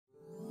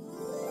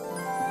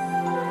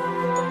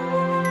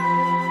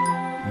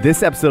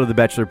This episode of the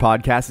Bachelor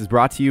Podcast is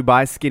brought to you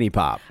by Skinny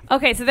Pop.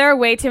 Okay, so there are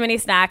way too many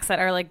snacks that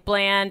are like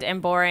bland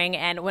and boring.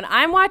 And when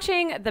I'm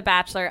watching The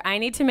Bachelor, I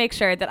need to make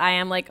sure that I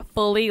am like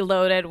fully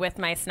loaded with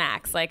my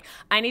snacks. Like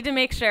I need to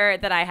make sure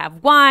that I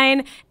have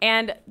wine.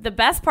 And the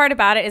best part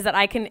about it is that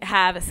I can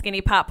have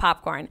Skinny Pop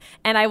popcorn.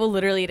 And I will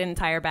literally eat an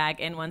entire bag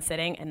in one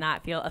sitting and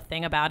not feel a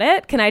thing about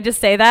it. Can I just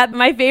say that?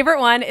 My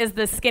favorite one is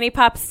the Skinny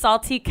Pop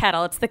Salty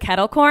Kettle. It's the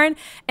kettle corn.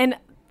 And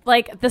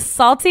like the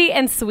salty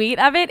and sweet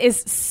of it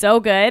is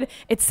so good.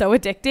 It's so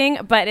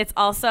addicting, but it's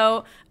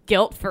also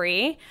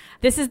guilt-free.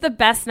 This is the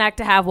best snack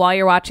to have while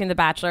you're watching The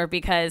Bachelor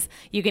because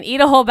you can eat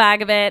a whole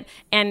bag of it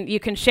and you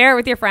can share it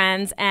with your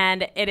friends,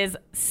 and it is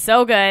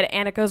so good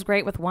and it goes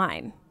great with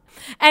wine.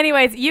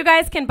 Anyways, you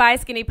guys can buy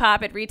Skinny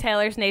Pop at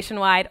retailers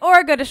nationwide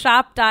or go to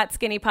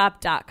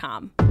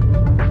shop.skinnypop.com.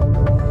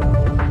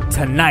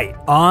 Tonight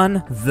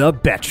on The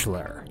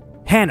Bachelor,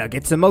 Hannah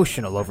gets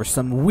emotional over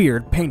some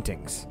weird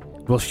paintings.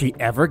 Will she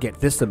ever get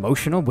this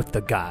emotional with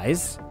the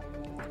guys?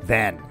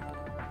 Then,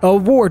 a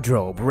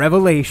wardrobe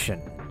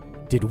revelation.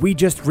 Did we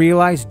just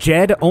realize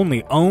Jed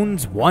only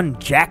owns one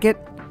jacket?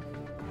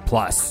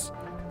 Plus,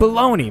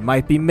 Baloney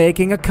might be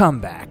making a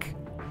comeback.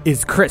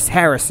 Is Chris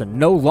Harrison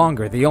no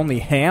longer the only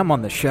ham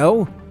on the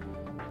show?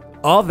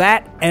 All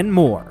that and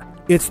more.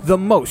 It's the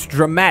most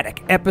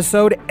dramatic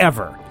episode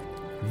ever.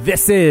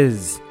 This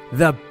is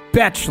The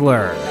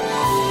Bachelor.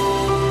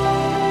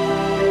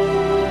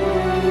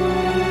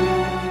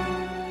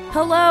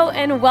 Hello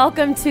and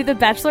welcome to the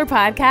Bachelor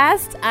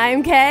Podcast.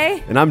 I'm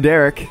Kay. And I'm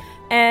Derek.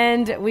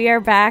 And we are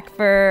back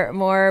for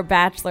more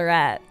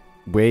Bachelorette.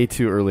 Way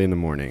too early in the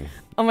morning.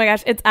 Oh my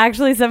gosh, it's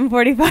actually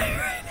 7:45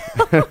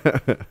 right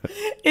now.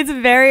 It's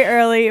very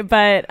early,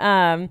 but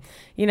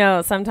you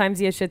know, sometimes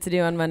you have shit to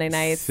do on Monday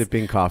nights.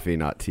 Sipping coffee,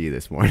 not tea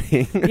this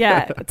morning.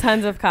 Yeah,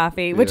 tons of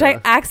coffee, which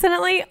I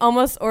accidentally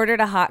almost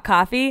ordered a hot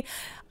coffee.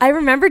 I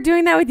remember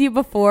doing that with you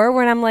before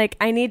when I'm like,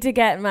 I need to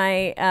get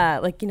my,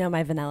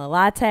 my vanilla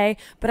latte,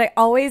 but I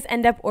always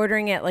end up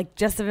ordering it like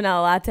just a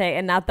vanilla latte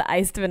and not the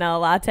iced vanilla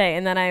latte.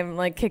 And then I'm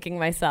like kicking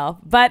myself.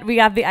 But we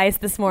got the ice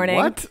this morning.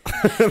 What?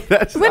 When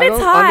it's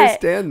don't hot.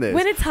 Understand this.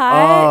 When it's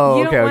hot,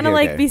 you don't want to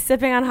okay. be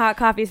sipping on hot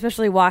coffee,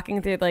 especially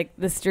walking through like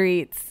the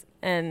streets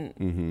and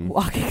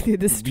walking through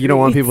the streets. You don't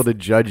want people to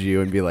judge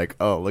you and be like,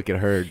 oh, look at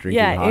her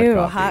drinking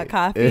hot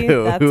coffee.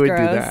 Ew, That's who gross.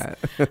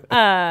 would do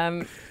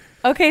that?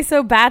 Okay,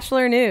 so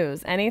Bachelor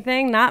news.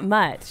 Anything? Not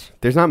much.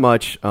 There's not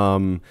much.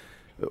 I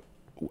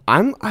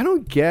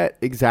don't get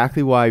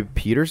exactly why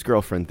Peter's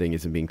girlfriend thing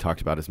isn't being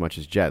talked about as much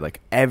as Jed.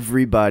 Like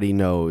everybody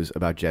knows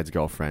about Jed's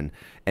girlfriend,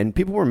 and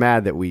people were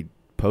mad that we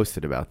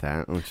posted about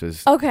that, which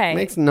is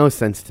makes no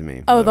sense to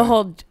me. Oh,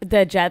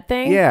 the Jed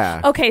thing?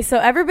 Yeah. Okay, so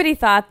everybody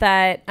thought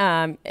that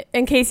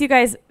in case you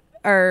guys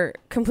are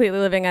completely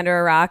living under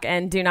a rock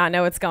and do not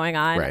know what's going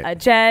on, right.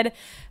 Jed,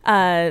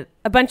 a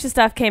bunch of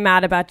stuff came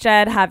out about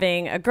Jed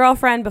having a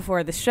girlfriend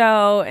before the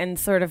show and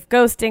sort of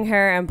ghosting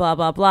her and blah,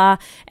 blah, blah.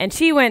 And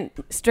she went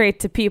straight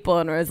to people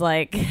and was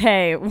like,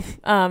 hey,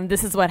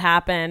 this is what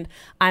happened.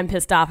 I'm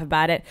pissed off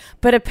about it.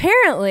 But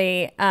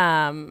apparently,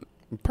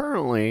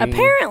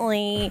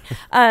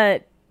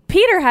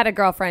 Peter had a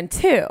girlfriend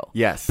too.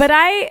 Yes.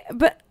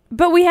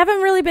 But we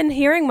haven't really been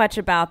hearing much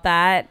about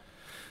that.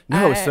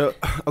 No, so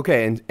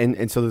okay,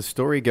 and so the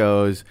story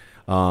goes,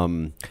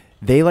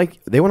 they went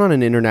on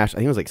an international,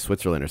 I think it was like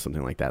Switzerland or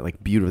something like that,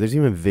 like beautiful. There's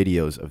even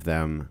videos of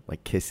them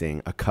like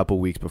kissing a couple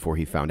weeks before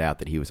he found out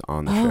that he was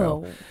on the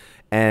show.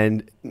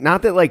 And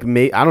not that like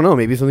I don't know,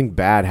 maybe something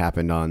bad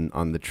happened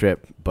on the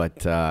trip,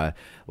 but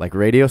like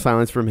radio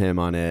silence from him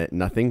on it,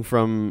 nothing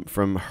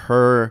from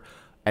her.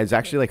 It's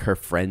actually like her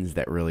friends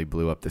that really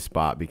blew up the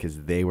spot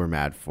because they were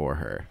mad for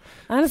her.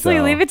 Honestly,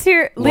 so, leave it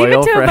to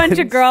a bunch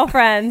of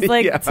girlfriends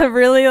to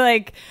really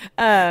like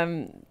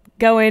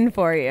go in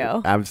for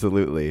you.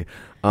 Absolutely.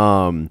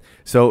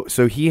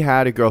 So he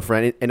had a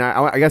girlfriend, and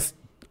I guess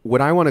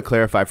what I want to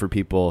clarify for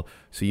people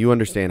so you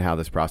understand how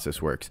this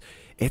process works.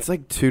 It's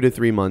like 2 to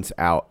 3 months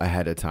out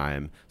ahead of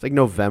time. It's like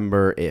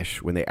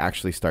November-ish when they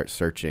actually start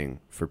searching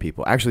for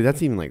people. Actually, that's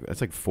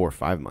like 4 or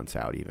 5 months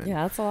out even.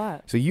 Yeah, that's a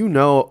lot. So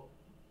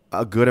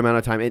a good amount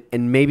of time,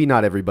 and maybe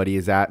not everybody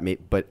is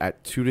but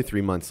at 2 to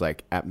 3 months,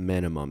 like at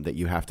minimum, that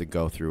you have to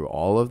go through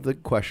all of the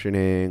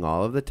questioning,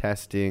 all of the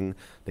testing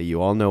that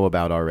you all know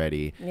about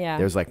already. Yeah.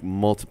 There's like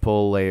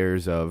multiple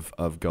layers of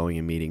going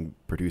and meeting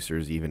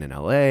producers even in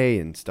LA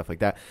and stuff like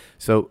that.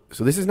 So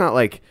this is not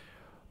like,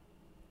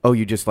 oh,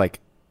 you just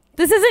like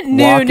this isn't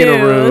new walk news.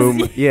 in a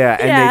room, and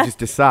they just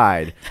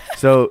decide.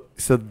 So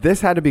this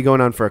had to be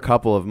going on for a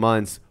couple of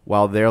months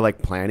while they're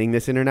like planning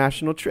this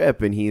international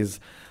trip, and he's,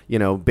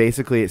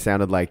 basically it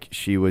sounded like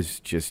she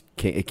was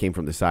it came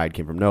from the side,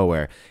 came from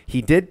nowhere.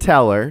 He did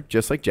tell her,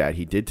 just like Jed,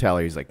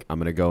 he's like, I'm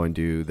going to go and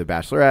do the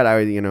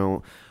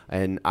Bachelorette,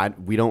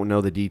 we don't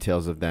know the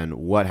details of then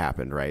what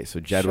happened, right? So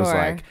Jed was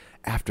like,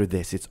 after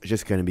this, it's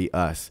just going to be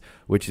us,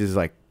 which is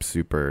like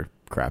super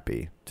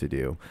crappy to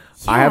do.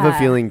 Yeah. I have a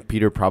feeling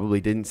Peter probably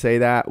didn't say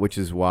that, which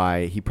is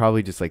why he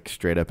probably just like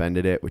straight up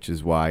ended it, which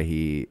is why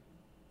he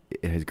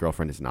his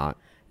girlfriend is not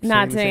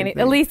doing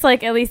anything. At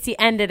least he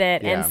ended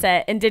it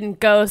and didn't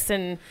ghost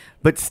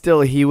But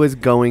still, he was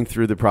going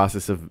through the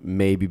process of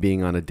maybe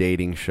being on a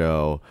dating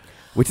show,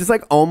 which is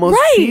like almost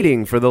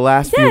cheating for the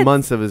last few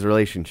months of his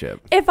relationship.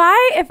 If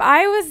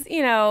I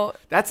was,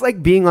 that's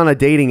like being on a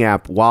dating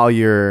app while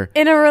you're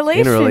in a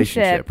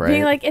relationship, right?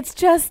 Being like, it's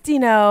just,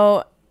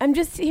 I'm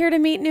just here to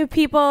meet new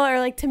people or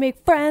like to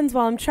make friends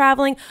while I'm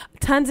traveling.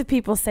 Tons of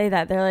people say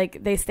that. They're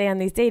like, they stay on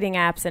these dating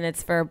apps and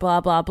it's for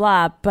blah, blah,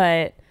 blah.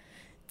 But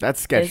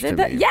that's sketchy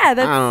to me. Yeah,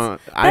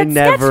 that's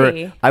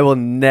sketchy. I will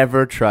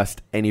never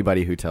trust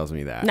anybody who tells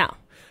me that. No.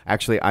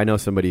 Actually, I know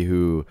somebody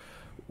who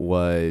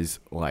was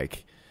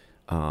like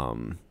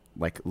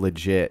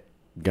legit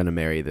gonna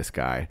marry this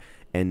guy,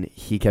 and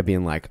he kept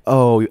being like,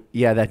 oh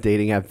yeah, that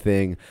dating app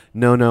thing,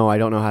 no, I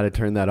don't know how to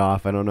turn that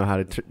off, I don't know how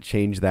to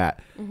change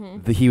that.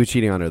 He was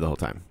cheating on her the whole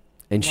time,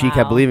 and she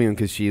kept believing him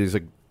because she was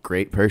a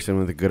great person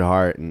with a good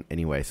heart. And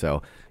anyway,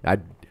 so I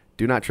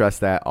do not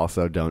trust that.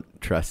 Also, don't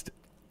trust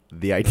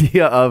the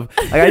idea of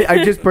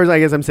I just personally, I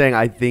guess I'm saying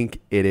I think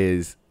it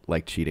is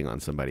like cheating on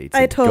somebody to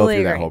I totally go through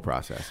agree. that whole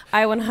process.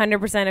 I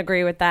 100%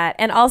 agree with that.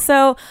 And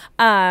also,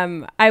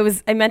 I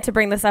meant to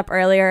bring this up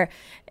earlier.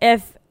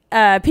 If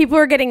people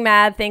were getting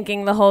mad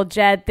thinking the whole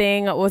Jed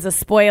thing was a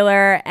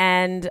spoiler,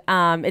 and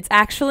it's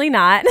actually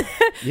not.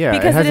 Yeah,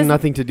 because it has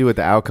nothing to do with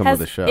the outcome of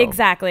the show.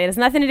 Exactly. It has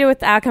nothing to do with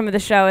the outcome of the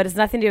show. It has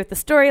nothing to do with the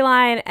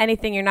storyline,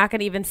 anything. You're not going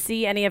to even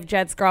see any of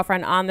Jed's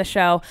girlfriend on the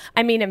show.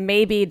 I mean, it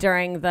may be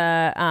during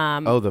the,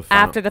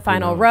 after the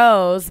final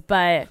rose,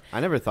 but... I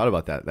never thought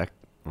about that.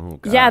 Oh,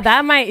 gosh. Yeah,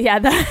 that might. Yeah,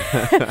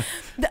 that.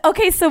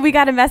 Okay, so we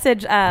got a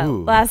message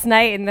last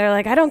night, and they're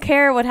like, "I don't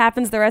care what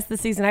happens the rest of the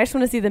season. I just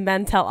want to see the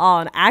men tell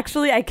all." And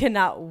actually, I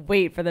cannot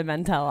wait for the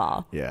men tell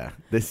all. Yeah,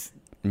 this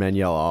men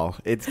yell all.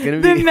 It's gonna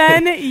be the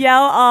men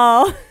yell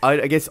all.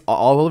 I guess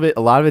all of it.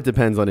 A lot of it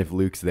depends on if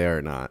Luke's there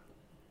or not,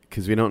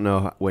 because we don't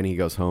know when he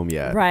goes home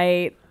yet.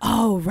 Right.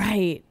 Oh,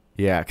 right.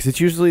 Yeah, because it's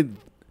usually.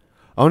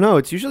 Oh, no,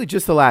 it's usually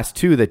just the last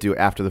two that do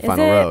after the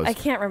final rose. I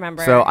can't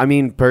remember. So, I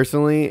mean,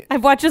 personally...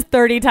 I've watched it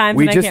 30 times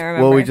and I can't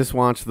remember. Well, we just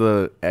watched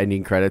the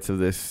ending credits of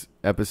this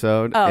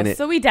episode. Oh, and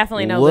so we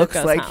definitely know Luke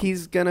goes home. Looks like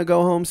he's going to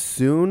go home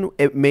soon.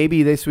 It may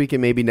be this week, it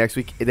may be next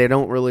week. They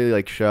don't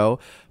really, show.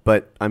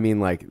 But, I mean,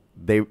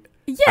 they...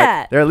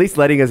 Yeah. They're at least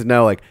letting us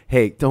know,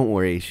 hey, don't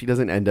worry. She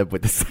doesn't end up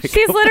with the psychopath.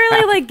 She's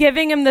literally,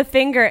 giving him the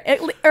finger.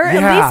 At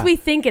least we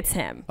think it's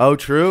him. Oh,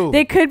 true.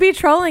 They could be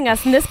trolling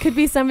us, and this could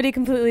be somebody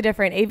completely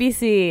different.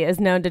 ABC is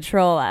known to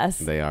troll us.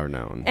 They are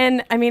known.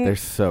 And, I mean... They're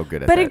so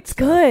good at that. But it's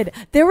good.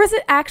 There was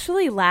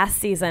actually last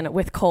season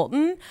with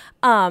Colton.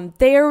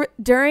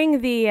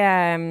 During the,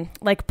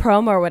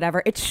 promo or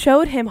whatever, it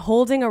showed him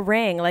holding a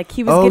ring.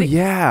 He was getting...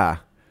 yeah.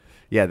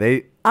 Yeah,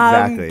 they...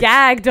 Exactly. I'm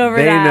gagged over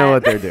that. that. They know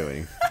what they're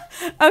doing.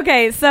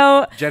 Okay,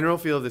 so general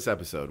feel of this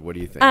episode. What do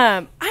you think?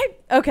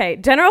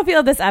 General feel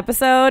of this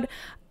episode.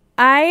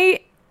 I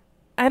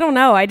don't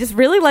know. I just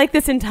really like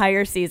this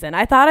entire season.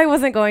 I thought I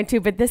wasn't going to,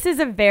 but this is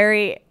a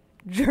very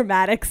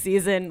dramatic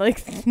season.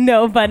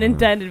 No pun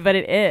intended, but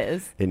it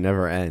is. It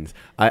never ends.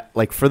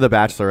 For The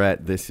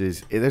Bachelorette,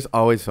 there's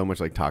always so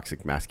much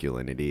toxic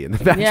masculinity in The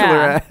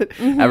Bachelorette.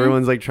 Yeah.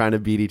 Everyone's trying to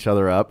beat each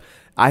other up.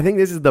 I think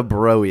this is the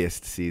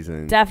broiest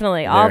season.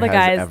 Definitely. All the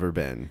guys ever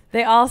been.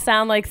 They all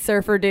sound like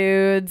surfer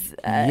dudes.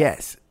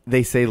 Yes.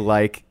 They say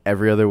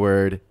every other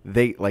word.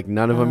 They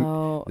none of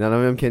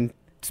them can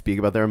speak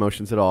about their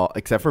emotions at all,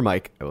 except for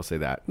Mike. I will say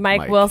that.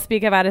 Mike will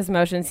speak about his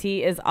emotions.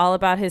 He is all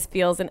about his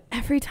feels, and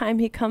every time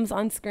he comes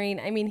on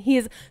screen, I mean, he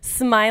is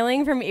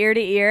smiling from ear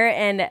to ear,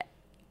 and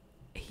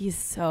he's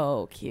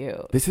so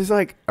cute. This is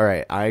all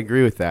right, I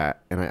agree with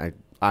that, and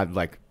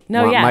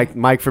I'd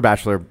Mike for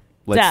Bachelor.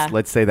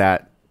 Let's say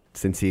that.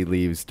 Since he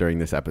leaves during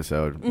this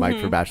episode, Mike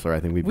for Bachelor, I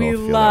think we both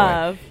feel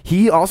that way.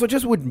 He also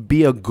just would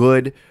be a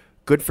good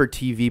for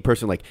TV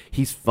person.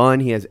 He's fun,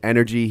 he has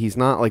energy, he's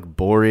not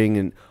boring,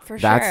 and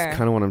that's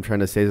kind of what I'm trying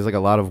to say. There's a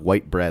lot of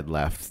white bread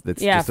left.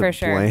 That's just a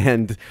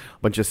bland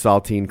bunch of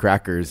saltine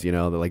crackers,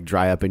 that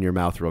dry up in your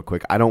mouth real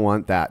quick. I don't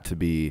want that to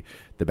be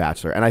The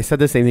Bachelor. And I said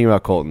the same thing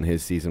about Colton.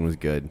 His season was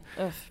good.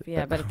 Ugh,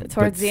 yeah, but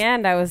towards the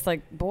end, I was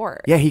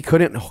bored. Yeah, he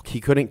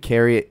couldn't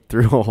carry it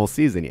through a whole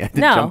season. He had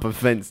to jump a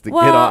fence to get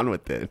on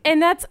with it.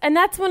 And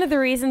that's one of the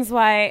reasons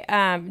why.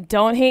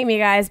 Don't hate me,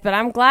 guys, but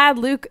I'm glad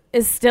Luke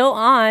is still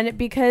on,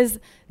 because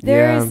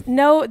there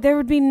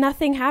would be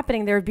nothing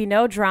happening. There would be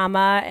no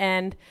drama,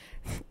 and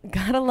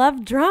gotta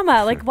love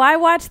drama. Why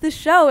watch the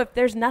show if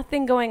there's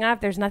nothing going on?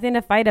 If there's nothing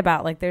to fight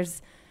about?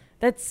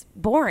 That's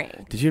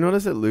boring. Did you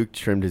notice that Luke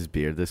trimmed his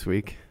beard this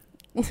week?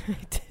 I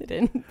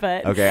didn't,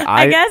 but okay.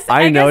 I guess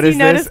you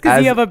noticed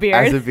because you have a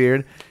beard. As a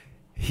beard.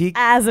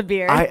 As a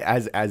beard.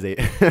 As a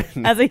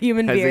as a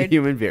human beard. As a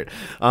human beard.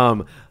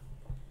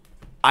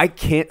 I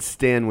can't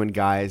stand when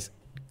guys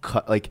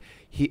cut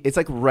it's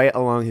right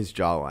along his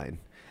jawline,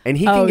 and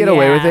he can get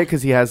away with it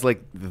because he has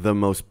the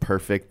most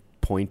perfect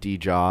pointy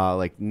jaw,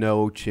 like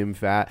no chin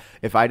fat.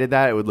 If I did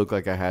that, it would look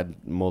like I had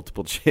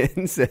multiple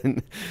chins.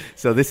 And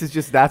so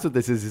that's what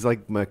this is. It's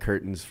like my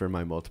curtains for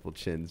my multiple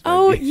chins.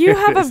 Oh, you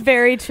have a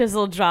very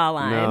chiseled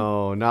jawline.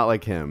 No, not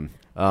like him.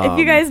 If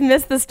you guys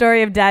missed the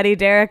story of Daddy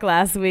Derek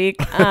last week,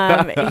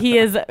 he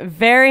is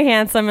very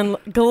handsome and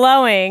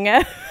glowing.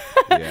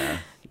 Yeah.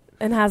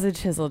 And has a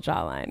chiseled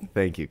jawline.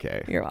 Thank you,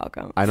 Kay. You're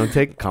welcome. I don't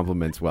take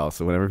compliments well,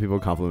 so whenever people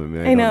compliment me,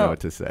 I don't know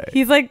what to say.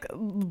 He's like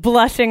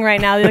blushing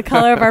right now, the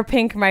color of our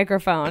pink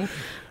microphone.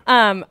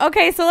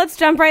 Okay, so let's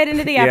jump right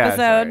into the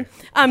episode.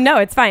 No,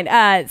 it's fine.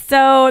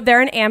 So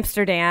they're in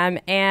Amsterdam,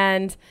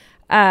 and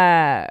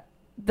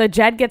the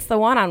Jed gets the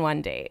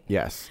one-on-one date.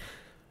 Yes.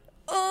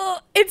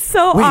 It's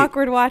so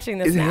awkward watching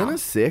this. Is now. Hannah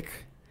sick?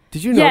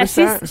 Did you notice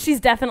that?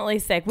 She's definitely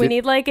sick. We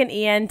need like an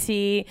ENT.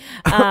 Yeah,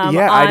 on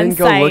I didn't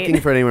go site.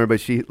 looking for it anywhere, but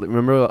she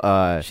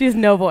she has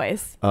no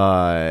voice.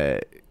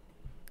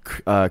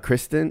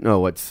 Kristen? No,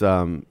 what's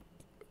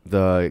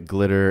the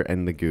Glitter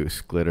and the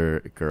Goose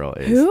glitter girl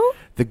is? Who?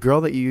 The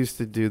girl that you used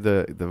to do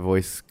the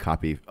voice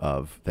copy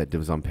of that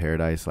was on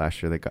Paradise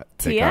last year that got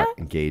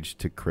engaged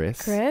to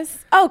Chris.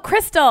 Oh,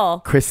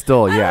 Crystal.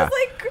 Yeah. I was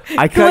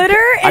like,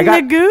 Glitter and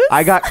the Goose?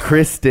 I got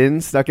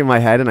Kristen stuck in my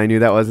head and I knew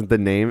that wasn't the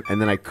name and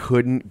then I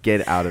couldn't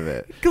get out of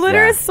it.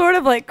 Glitter is sort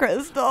of like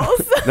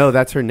crystals. No,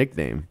 that's her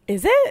nickname.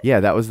 Is it? Yeah,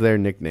 that was their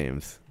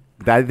nicknames.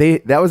 That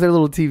was their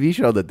little TV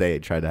show that they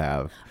tried to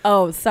have.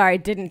 Oh, sorry,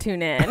 didn't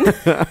tune in.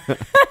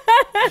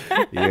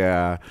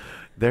 Yeah.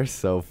 They're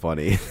so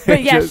funny.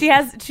 But yeah,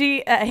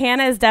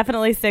 Hannah is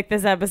definitely sick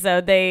this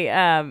episode. They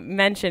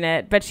mention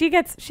it, but she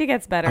gets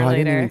better later. I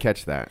didn't even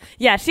catch that.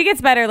 Yeah, she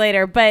gets better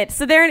later. But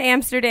so they're in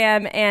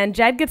Amsterdam, and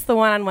Jed gets the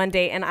one-on-one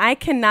date, and I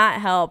cannot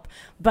help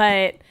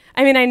but,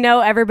 I mean, I know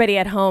everybody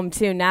at home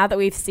too. Now that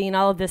we've seen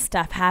all of this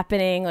stuff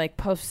happening, like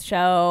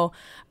post-show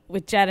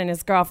with Jed and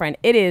his girlfriend,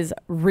 it is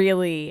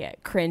really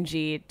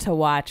cringy to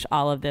watch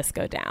all of this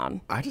go down.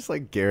 I just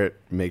like Garrett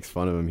makes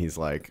fun of him. He's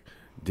like,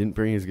 didn't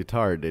bring his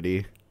guitar, did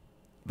he?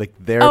 Like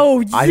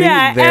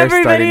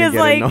everybody is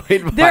like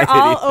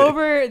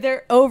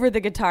they're over the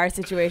guitar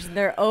situation.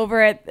 They're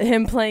over at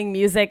him playing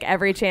music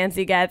every chance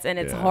he gets, and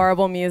it's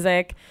horrible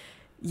music.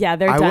 Yeah,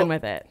 they're done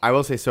with it. I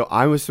will say so.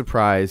 I was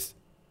surprised.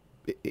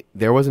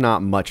 There was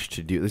not much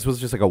to do. This was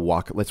just like a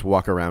walk. Let's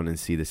walk around and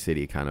see the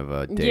city kind of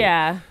a date.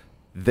 Yeah.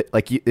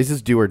 This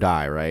is do or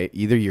die, right?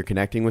 Either you're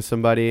connecting with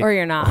somebody or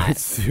you're not. Or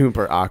it's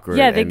super awkward.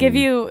 Yeah, they give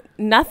you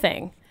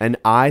nothing. And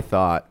I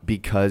thought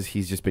because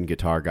he's just been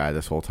guitar guy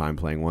this whole time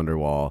playing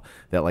Wonderwall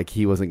that like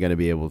he wasn't going to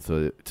be able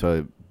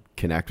to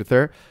connect with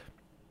her.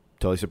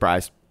 Totally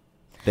surprised.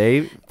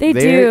 They're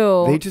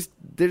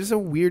just a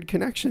weird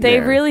connection. They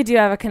really do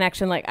have a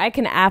connection. Like I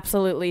can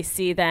absolutely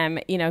see them,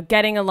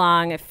 getting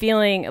along,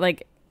 feeling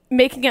like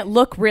making it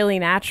look really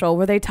natural.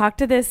 Where they talk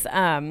to this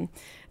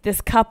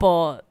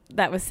couple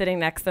that was sitting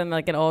next to them,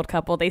 like an old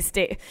couple.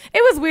 It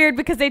was weird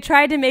because they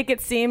tried to make it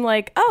seem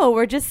like, oh,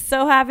 we're just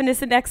so having to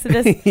sit next to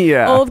this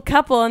old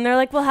couple, and they're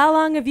like, well, how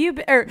long have you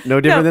been? Or,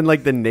 no different than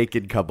like the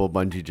naked couple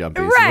bungee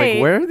jumping. Right? So like,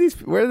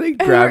 where are they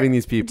grabbing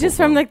these people? Just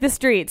from like the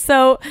street.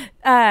 So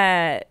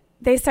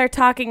they start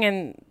talking,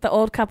 and the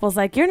old couple's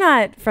like, "You're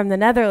not from the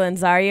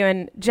Netherlands, are you?"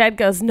 And Jed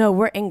goes, "No,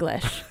 we're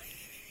English."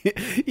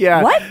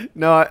 Yeah. What?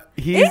 No,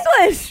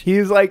 English.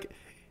 He's like.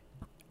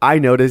 I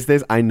noticed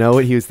this. I know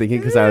what he was thinking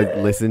because I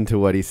would listen to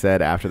what he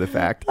said after the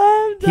fact.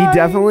 He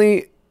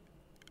definitely,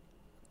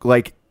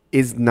 like,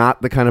 is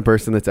not the kind of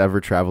person that's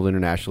ever traveled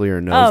internationally or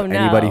knows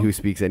anybody who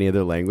speaks any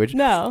other language.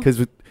 No.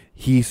 Because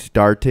he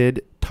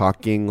started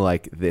talking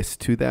like this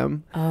to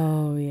them.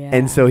 Oh, yeah.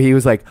 And so he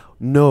was like,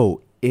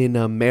 no, in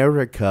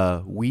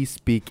America, we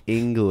speak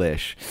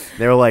English.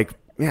 They were like,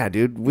 yeah,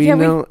 dude, we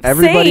know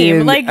everybody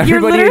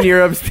everybody in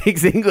Europe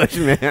speaks English,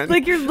 man.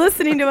 Like you're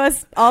listening to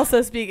us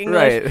also speak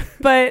English. Right.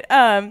 But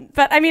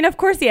I mean, of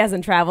course he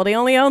hasn't traveled. He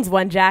only owns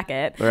one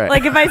jacket. Right.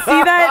 Like if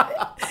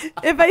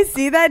I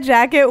see that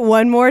jacket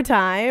one more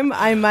time,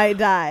 I might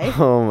die.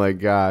 Oh my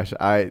gosh.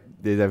 I've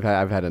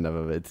had enough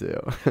of it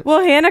too. Well,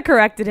 Hannah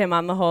corrected him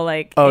on the whole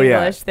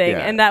English thing.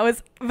 Yeah. And that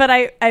was, but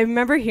I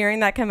remember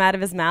hearing that come out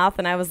of his mouth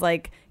and I was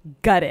like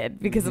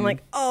gutted because I'm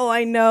like, oh,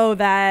 I know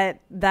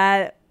that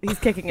he's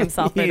kicking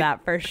himself for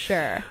that for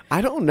sure.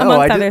 I don't know.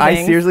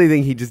 I seriously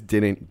think he just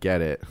didn't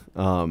get it.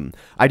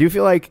 I do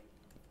feel like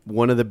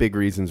one of the big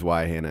reasons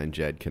why Hannah and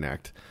Jed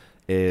connect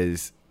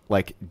is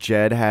like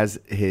Jed has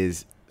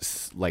his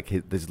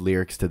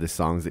lyrics to the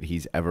songs that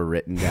he's ever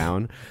written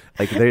down.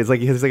 Like there's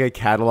a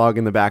catalog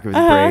in the back of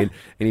his brain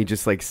and he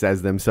just like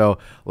says them. So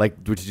like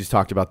which you just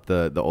talked about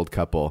the old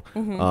couple.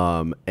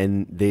 Mm-hmm.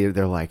 And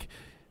they're like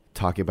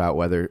talking about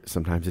whether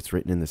sometimes it's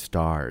written in the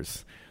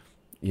stars,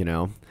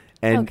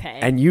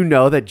 And you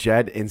know that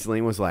Jed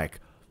instantly was like,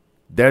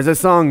 there's a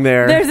song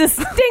there. There's a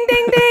ding,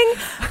 ding, ding.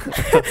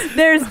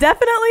 There's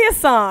definitely a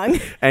song.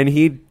 And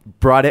he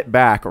brought it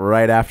back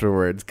right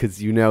afterwards because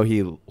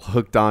he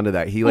hooked onto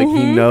that. He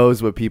he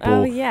knows what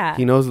people,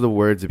 he knows the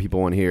words that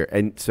people want to hear.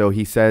 And so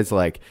he says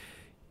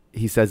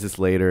this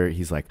later.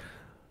 He's like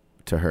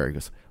to her, he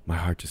goes, my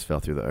heart just fell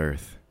through the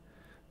earth.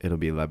 It'll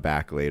be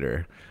back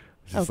later.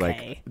 Just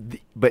Okay.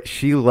 but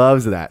she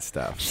loves that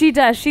stuff. She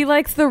does. She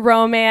likes the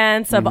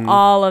romance of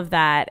all of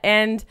that.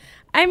 And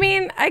I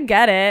mean, I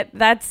get it.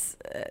 That's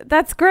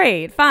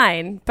great.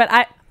 Fine.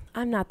 But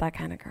I'm not that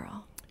kind of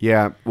girl.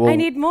 Yeah. Well, I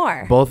need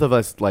more. Both of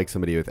us like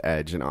somebody with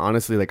edge. And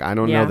honestly, like, I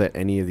don't Yeah. know that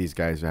any of these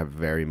guys have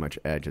very much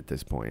edge at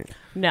this point.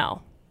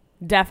 No,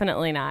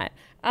 definitely not.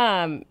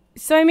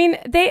 So, I mean,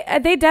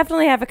 they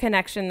definitely have a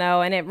connection,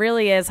 though, and it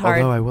really is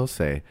hard. Although I will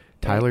say,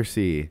 Tyler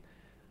C.,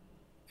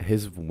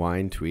 his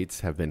wine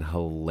tweets have been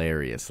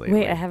hilarious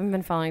lately. Wait, I haven't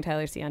been following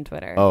Tyler C. on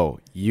Twitter. Oh,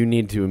 you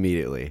need to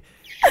immediately.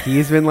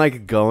 He's been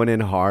like going in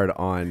hard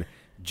on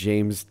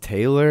James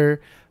Taylor,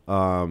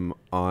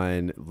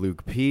 on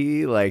Luke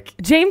P. Like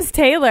James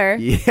Taylor.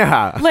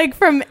 Yeah. Like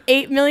from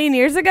 8 million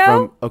years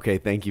ago? Okay,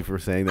 thank you for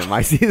saying that.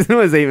 My season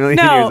was 8 million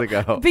years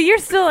ago. But you're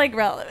still like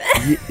relevant.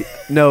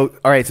 No,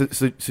 all right.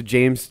 So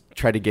James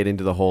tried to get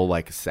into the whole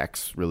like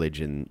sex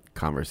religion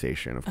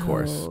conversation, of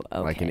course,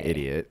 like an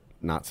idiot.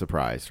 Not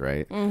surprised,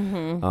 right?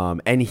 Mm-hmm.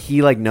 And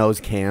he like knows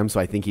Cam, so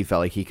I think he felt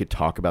like he could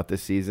talk about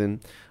this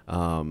season,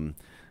 and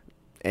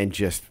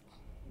just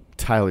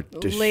Tyler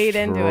Laid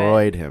into it.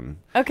 destroyed him.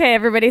 Okay,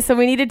 everybody. So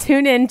we need to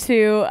tune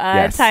into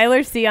Yes.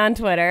 Tyler C. on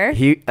Twitter.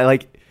 He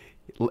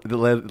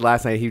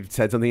last night he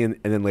said something, and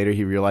then later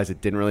he realized it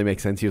didn't really make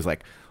sense. He was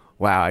like,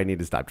 "Wow, I need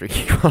to stop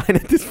drinking wine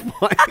at this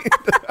point."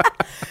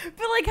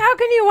 But like, how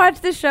can you watch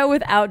the show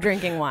without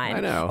drinking wine? I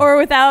know. Or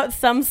without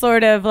some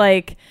sort of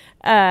like,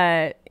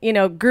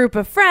 group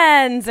of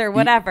friends or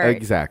whatever.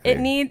 Exactly.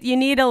 You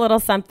need a little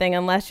something,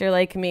 unless you're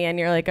like me and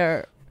you're like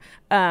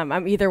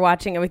I'm either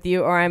watching it with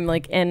you or I'm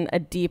like in a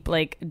deep,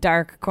 like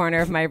dark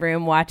corner of my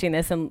room watching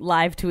this and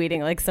live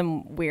tweeting like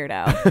some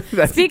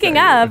weirdo. Speaking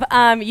of,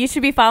 you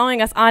should be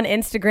following us on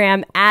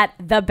Instagram at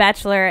The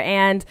Bachelor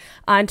and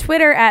on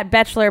Twitter at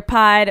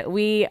BachelorPod.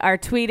 We are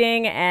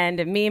tweeting and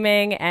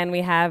memeing, and we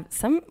have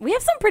some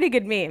pretty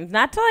good memes.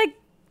 Not to like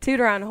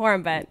toot our own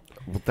horn, but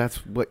Well,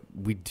 that's what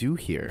we do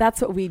here. that's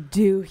what we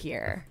do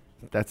here.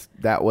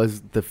 That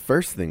was the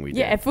first thing we did.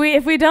 Yeah, if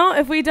we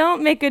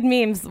don't make good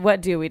memes,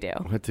 what do we do?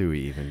 What do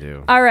we even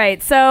do? All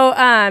right. So,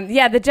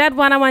 the Jed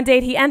one-on-one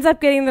date, he ends up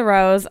getting the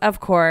rose,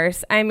 of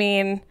course. I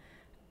mean,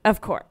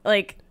 of course.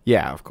 Like,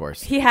 Yeah, of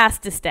course. he has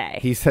to stay.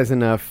 He says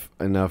enough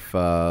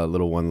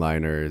little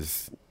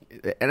one-liners,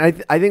 and I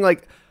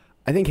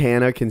think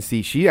Hannah can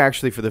see. She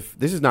actually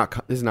this is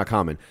not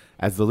common.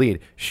 As the lead,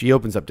 she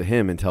opens up to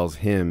him and tells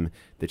him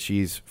that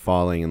she's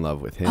falling in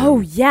love with him. Oh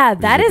yeah,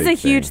 that is a big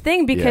huge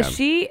thing because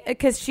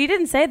Yeah. she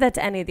didn't say that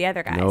to any of the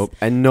other guys. Nope,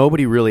 and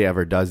nobody really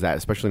ever does that,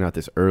 especially not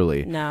this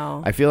early.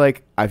 No. I feel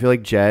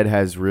like Jed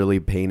has really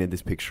painted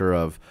this picture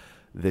of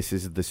this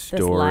is the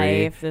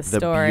story, life, the the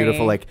story.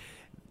 beautiful like.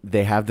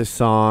 They have the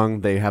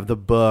song, they have the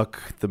book,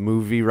 the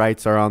movie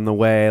rights are on the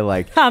way.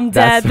 Like I'm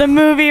dead. The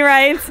movie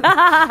rights.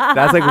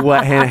 That's like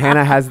what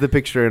Hannah has the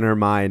picture in her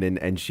mind,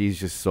 and she's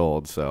just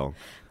sold. So,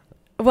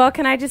 Well,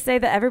 can I just say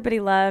that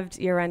everybody loved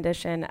your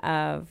rendition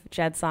of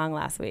Jed's song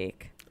last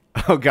week?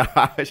 oh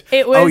gosh,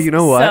 It was oh, you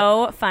know what?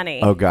 so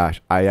funny. Oh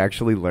gosh, I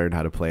actually learned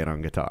how to play it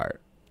on guitar.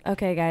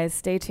 Okay, guys,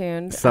 stay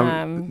tuned.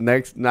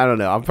 Next, I don't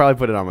know. I'll probably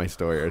put it on my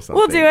story or something.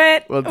 We'll do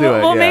it. We'll do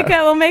it. We'll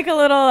yeah. make a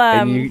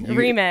little You-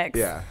 remix.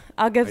 Yeah.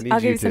 I'll give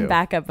you some too.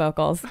 backup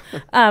vocals.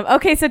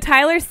 Okay, so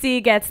Tyler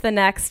C gets the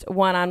next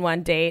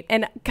one-on-one date,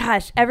 and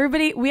gosh,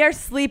 everybody, we are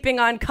sleeping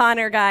on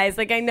Connor, guys.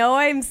 Like, I know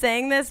I'm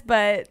saying this,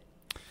 but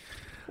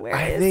where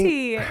is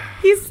he?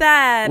 He's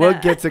sad. We'll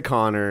get to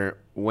Connor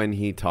when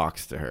he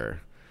talks to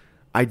her.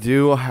 I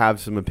do have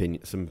some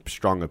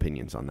strong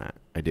opinions on that.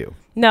 I do.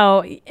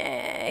 No,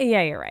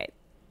 yeah, you're right.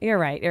 You're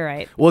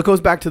right. Well, it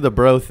goes back to the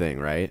bro thing,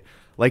 right?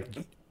 Like,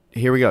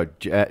 here we go.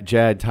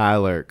 Jed,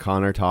 Tyler,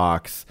 Connor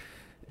talks.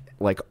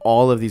 Like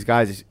all of these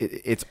guys,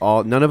 it's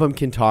all, none of them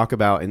can talk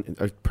about, and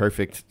a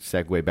perfect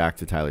segue back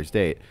to Tyler's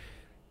date.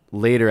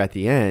 Later at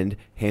the end,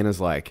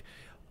 Hannah's like,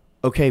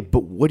 okay,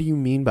 but what do you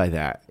mean by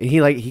that? And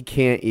he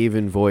can't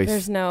even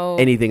voice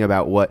anything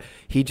about what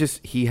he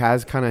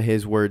has kind of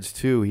his words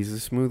too. He's a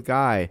smooth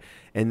guy.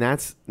 And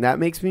that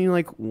makes me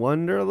like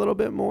wonder a little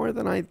bit more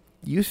than I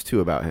used to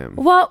about him.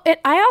 Well,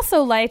 I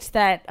also liked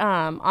that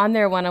on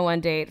their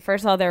one-on-one date.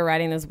 First of all, they were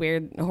riding those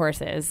weird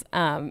horses.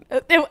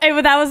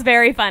 That was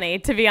very funny,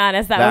 to be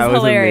honest. That was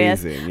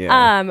hilarious. Amazing,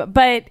 yeah.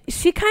 But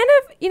she kind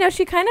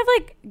of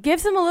like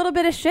gives him a little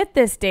bit of shit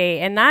this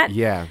day, and not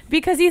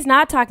because he's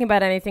not talking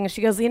about anything.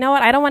 She goes, you know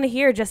what? I don't want to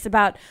hear just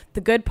about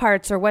the good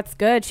parts or what's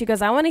good. She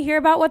goes, I want to hear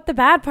about what the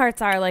bad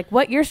parts are, like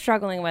what you're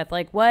struggling with,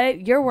 like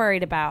what you're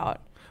worried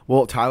about.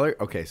 Well, Tyler.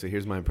 Okay, so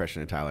here's my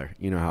impression of Tyler.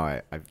 You know how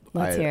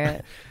Let's hear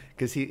it.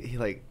 Because he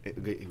like,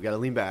 you got to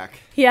lean back.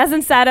 He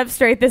hasn't sat up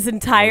straight this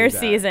entire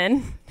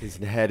season. His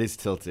head is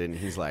tilted, and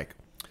he's like,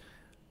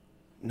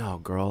 no,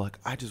 girl, like,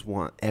 I just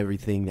want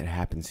everything that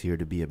happens here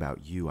to be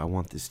about you. I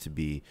want this to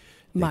be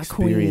the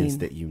experience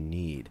that you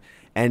need.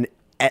 And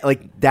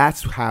like,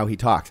 that's how he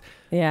talks.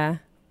 Yeah.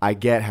 I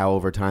get how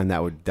over time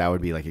that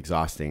would be like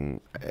exhausting.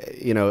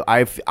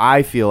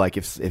 I feel like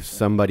if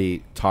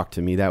somebody talked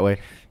to me that way,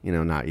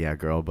 not yeah,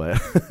 girl, but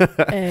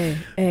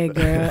hey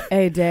girl,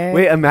 hey Derek.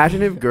 Wait,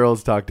 imagine if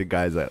girls talk to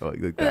guys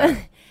like that.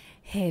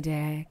 Hey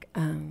Derek,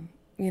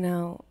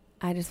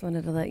 I just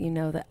wanted to let you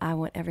know that I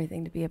want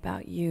everything to be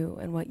about you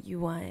and what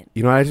you want.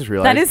 You know what I just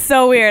realized? That is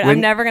so weird.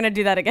 I'm never going to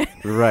do that again.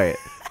 Right.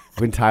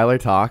 When Tyler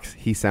talks,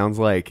 he sounds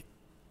like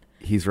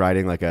he's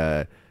writing like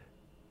a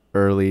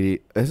early,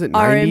 is it 90s?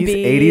 R&B,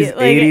 80s,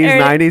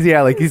 90s?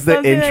 Yeah, like he's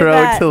the intro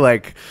to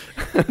like,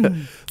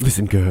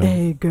 listen, girl.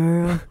 Hey,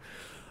 girl.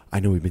 I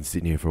know we've been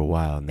sitting here for a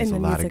while and there's a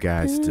lot of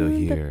guys still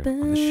here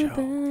on the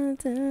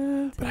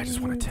show. But I just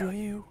want to tell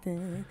you,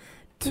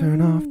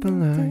 turn off the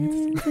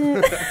lights.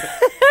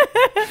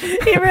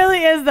 He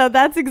really is, though.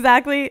 That's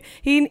exactly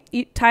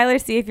Tyler.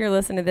 See, if you're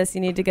listening to this,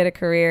 you need to get a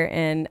career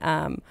in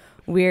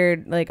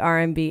weird like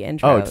R&B intros.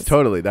 Oh, it's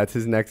totally. That's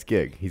his next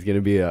gig. He's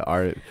gonna be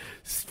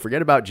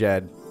forget about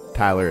Jed.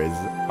 Tyler is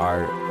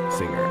our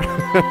singer.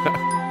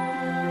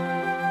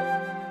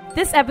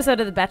 This episode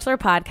of the Bachelor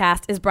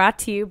Podcast is brought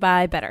to you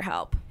by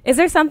BetterHelp. Is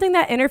there something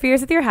that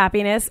interferes with your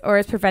happiness or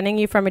is preventing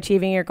you from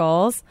achieving your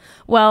goals?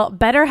 Well,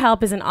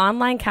 BetterHelp is an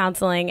online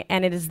counseling,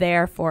 and it is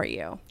there for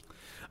you.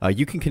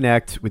 You can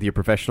connect with your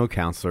professional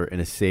counselor in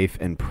a safe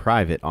and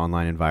private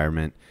online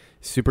environment.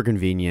 Super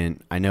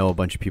convenient. I know a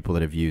bunch of people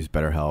that have used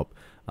BetterHelp.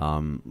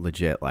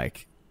 Legit,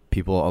 like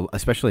people,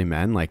 especially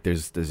men, like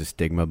there's a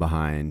stigma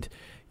behind,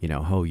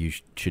 you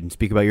shouldn't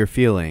speak about your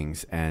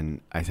feelings. And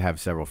I have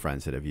several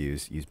friends that have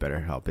used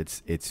BetterHelp.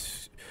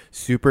 It's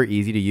super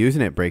easy to use,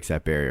 and it breaks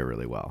that barrier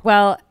really well.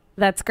 Well,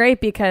 that's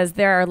great because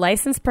there are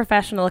licensed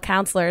professional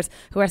counselors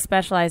who are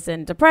specialized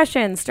in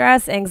depression,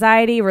 stress,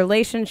 anxiety,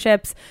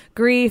 relationships,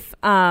 grief,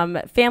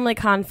 family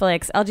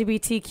conflicts,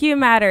 LGBTQ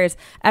matters,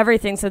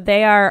 everything. So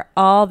they are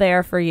all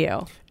there for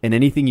you. And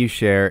anything you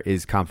share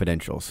is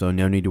confidential. So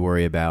no need to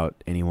worry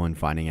about anyone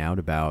finding out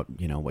about,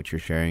 what you're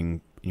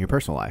sharing in your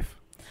personal life.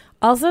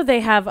 Also,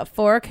 they have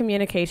 4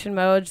 communication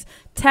modes: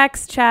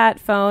 text, chat,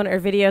 phone, or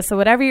video. So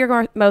whatever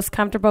you're most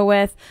comfortable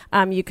with,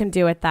 you can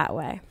do it that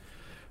way.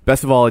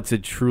 Best of all, it's a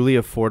truly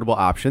affordable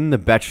option. The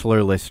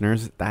Bachelor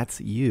listeners, that's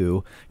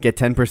you, get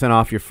 10%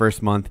 off your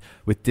first month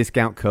with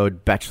discount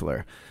code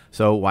Bachelor.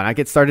 So why not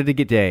get started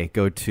today?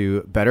 Go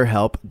to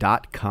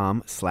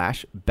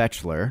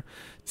betterhelp.com/Bachelor.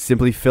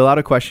 Simply fill out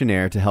a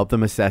questionnaire to help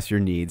them assess your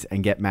needs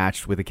and get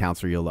matched with a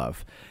counselor you'll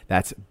love.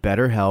 That's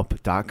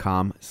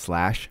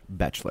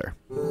betterhelp.com/Bachelor.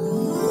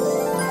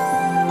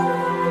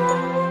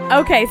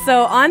 Okay,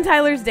 so on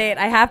Tyler's date,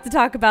 I have to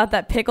talk about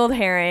that pickled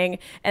herring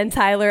and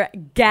Tyler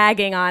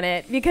gagging on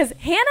it because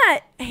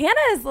Hannah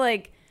is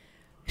like,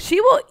 she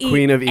will eat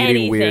queen of eating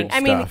anything. weird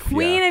stuff.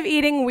 Queen of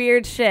eating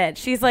weird shit.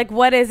 She's like,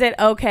 what is it?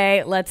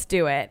 Okay, let's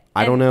do it.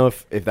 I don't know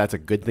if that's a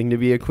good thing to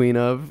be a queen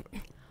of.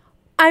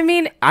 I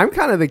mean, I'm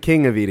kind of the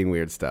king of eating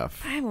weird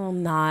stuff. I will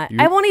not.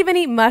 I won't even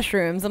eat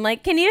mushrooms. I'm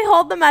like, can you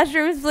hold the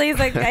mushrooms, please?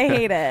 Like, I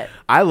hate it.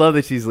 I love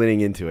that she's leaning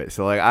into it.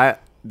 So like,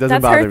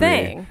 doesn't That's bother her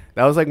thing. me.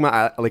 That was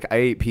like I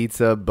ate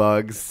pizza,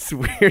 bugs,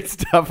 weird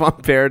stuff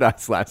on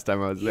Paradise last time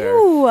I was there.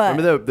 Ew.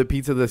 Remember the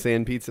pizza, the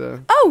sand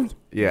pizza? Oh,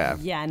 yeah.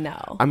 Yeah, no.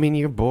 I mean,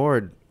 you're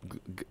bored.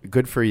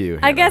 Good for you,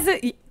 Hannah. I guess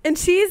and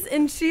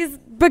she's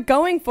but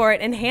going for it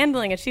and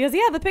handling it. She goes,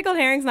 yeah, the pickled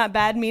herring's not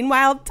bad.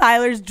 Meanwhile,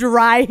 Tyler's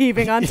dry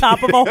heaving on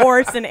top of a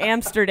horse in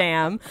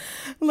Amsterdam.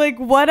 Like,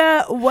 what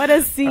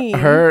a scene.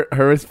 Her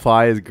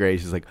reply is great.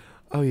 She's like,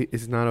 oh,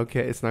 it's not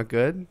okay. It's not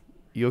good.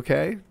 You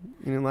okay? You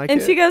didn't like it?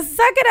 And she goes,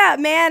 suck it up,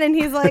 man. And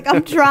he's like,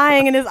 I'm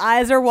trying. And his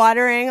eyes are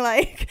watering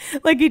like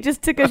he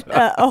just took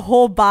a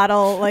whole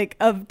bottle like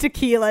of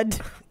tequila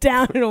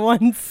down in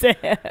one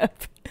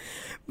sip.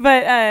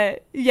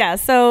 But yeah,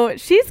 so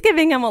she's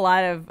giving him a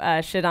lot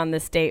of shit on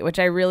this date, which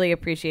I really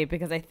appreciate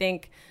because I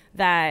think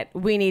that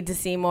we need to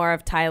see more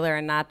of Tyler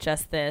and not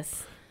just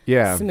this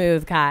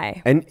smooth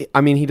guy. And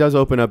I mean, he does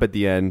open up at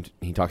the end.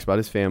 He talks about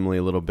his family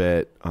a little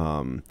bit.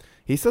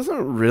 He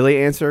doesn't really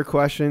answer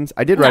questions.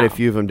 I did write a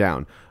few of them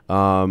down.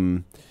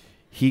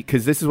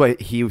 Because this is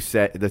what he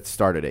said that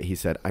started it. He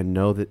said, I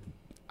know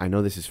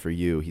this is for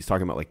you. He's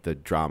talking about like the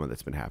drama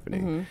that's been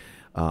happening.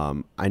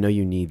 Mm-hmm. I know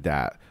you need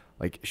that.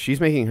 Like, she's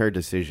making her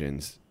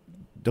decisions.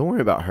 Don't worry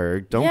about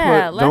her. Don't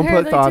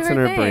put thoughts in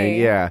her brain.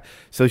 Yeah.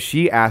 So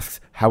she asks,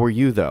 how are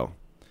you though?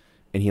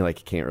 And he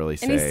like can't really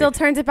say. And he still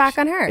turns it back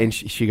on her. And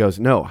she goes,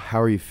 no,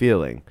 how are you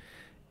feeling?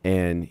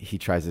 And he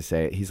tries to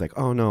say it. He's like,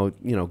 oh no,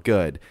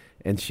 good.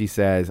 And she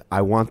says,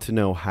 I want to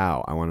know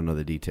how. I want to know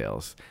the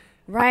details.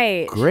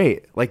 Right.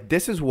 Great. Like,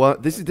 this is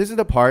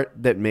the part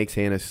that makes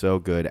Hannah so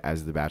good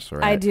as the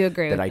Bachelorette. I do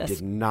agree with this. That I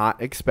did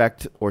not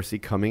expect or see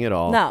coming at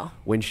all. No.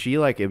 When she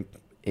like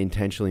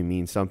intentionally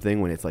means something,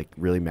 when it's like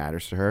really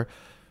matters to her,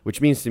 which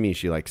means to me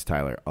she likes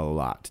Tyler a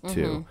lot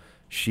too.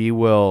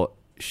 Mm-hmm.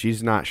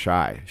 She's not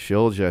shy.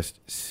 She'll just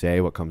say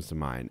what comes to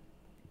mind.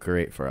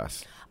 Great for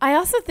us. I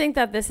also think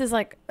that this is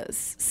like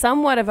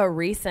somewhat of a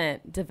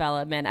recent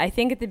development. I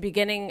think at the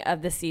beginning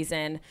of the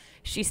season,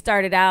 she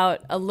started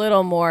out a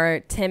little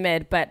more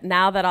timid, but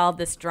now that all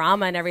this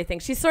drama and everything,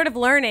 she's sort of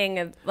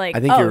learning like,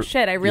 oh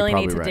shit, I really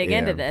need to dig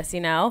into this,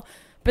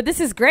 But this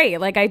is great.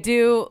 Like I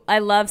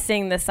love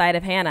seeing this side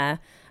of Hannah.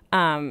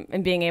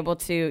 and being able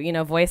to, you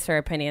know, voice her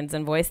opinions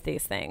and voice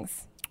these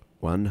things.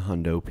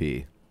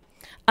 100p.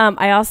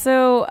 I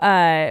also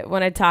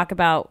want to talk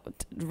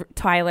about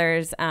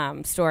Tyler's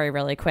story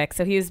really quick.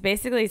 So he was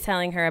basically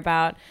telling her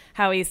about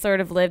how he sort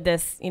of lived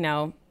this, you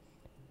know,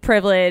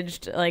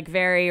 privileged, like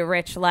very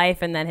rich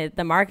life, and then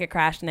the market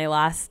crashed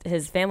and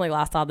his family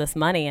lost all this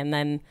money, and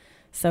then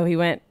so he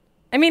went.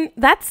 I mean,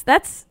 that's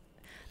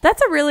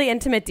a really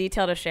intimate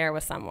detail to share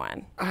with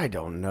someone. I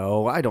don't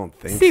know. I don't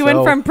think so. He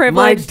went from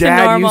privileged to normal.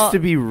 My dad normal. used to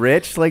be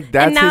rich. Like,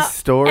 that's his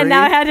story. And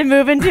now I had to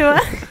move into a...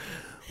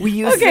 We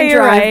used to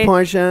drive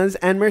Porsches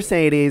and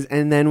Mercedes,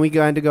 and then we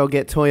had to go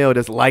get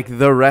Toyotas like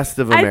the rest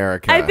of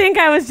America. I think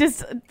I was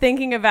just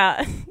thinking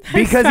about...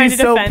 because he's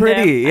so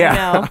pretty. Him.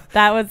 Yeah.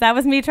 I know. That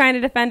was me trying to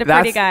defend a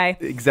pretty guy.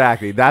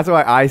 Exactly. That's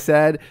why I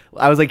said,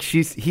 I was like,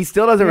 he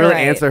still doesn't really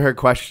answer her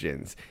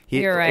questions.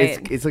 You're right.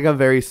 It's like a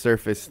very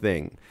surface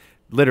thing.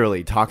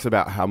 Literally talks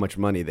about how much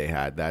money they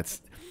had.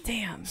 That's...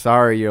 Damn.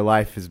 Sorry, your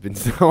life has been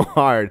so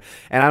hard.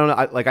 And I don't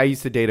know. I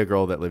used to date a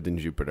girl that lived in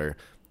Jupiter,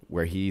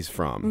 where he's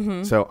from.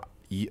 Mm-hmm. So...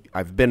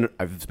 I've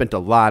spent a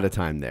lot of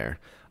time there.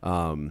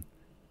 We're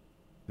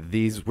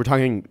not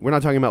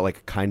talking about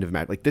like kind of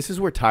mad. Like, this is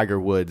where Tiger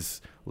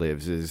Woods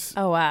lives.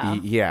 Oh wow.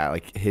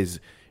 Like his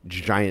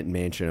giant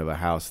mansion of a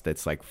house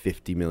that's like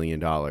 $50 million.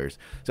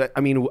 So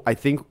I mean, I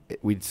think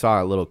we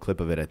saw a little clip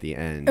of it at the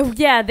end. Oh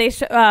yeah, they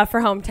for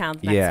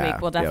hometowns next week.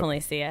 We'll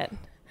definitely see it.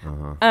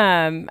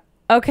 Uh-huh.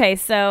 Okay,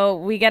 so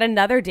we get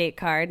another date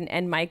card,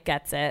 and Mike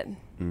gets it.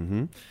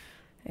 Mm-hmm.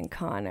 And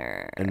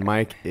Connor. And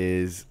Mike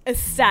is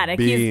ecstatic.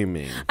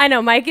 Beaming. I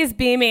know. Mike is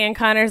beaming, and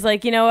Connor's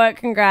like, you know what?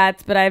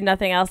 Congrats, but I have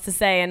nothing else to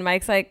say. And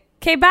Mike's like,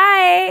 okay,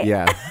 bye.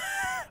 Yeah.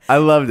 I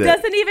loved it.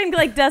 Doesn't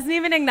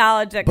even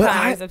acknowledge that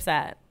Connor's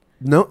upset.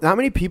 No, not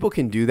many people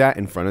can do that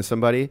in front of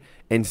somebody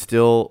and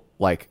still,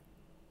 like,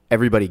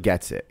 everybody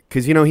gets it.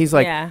 Because, you know, he's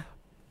like,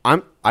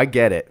 I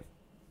get it.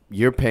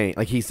 You're paying.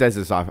 Like, he says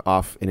this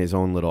off in his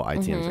own little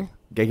ITM. Mm-hmm. Like,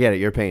 I get it.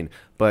 You're paying.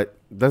 But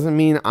doesn't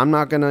mean I'm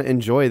not going to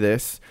enjoy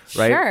this,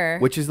 right? Sure.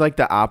 Which is like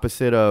the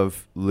opposite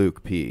of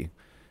Luke P.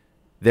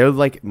 They're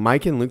like,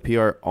 Mike and Luke P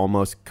are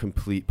almost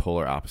complete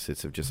polar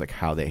opposites of just like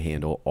how they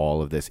handle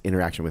all of this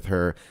interaction with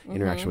her,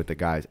 interaction with the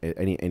guys.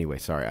 Anyway,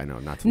 sorry, I know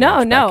not to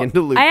launch back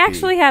into Luke I P.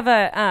 actually have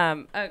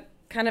a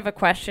kind of a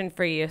question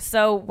for you.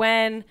 So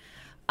when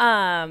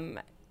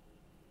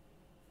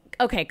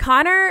okay,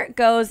 Connor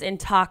goes and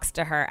talks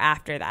to her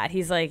after that.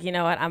 He's like, you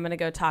know what? I'm going to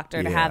go talk to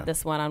her to have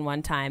this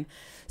one-on-one time.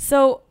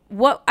 So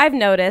what I've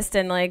noticed,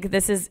 and like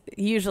this is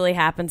usually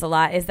happens a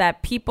lot, is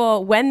that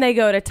people, when they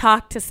go to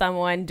talk to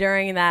someone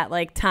during that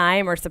like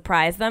time or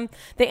surprise them,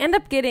 they end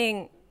up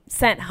getting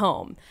sent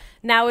home.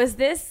 Now, is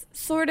this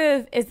sort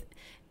of,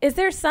 is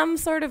there some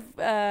sort of...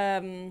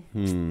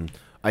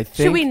 I think,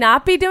 should we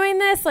not be doing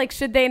this? Like,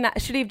 should he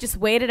have just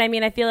waited? I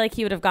mean, I feel like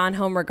he would have gone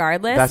home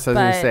regardless. That's what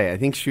I was going to say. I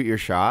think shoot your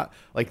shot.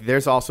 Like,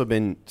 there's also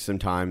been some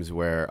times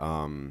where...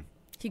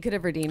 he could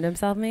have redeemed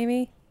himself,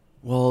 maybe?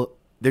 Well,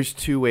 there's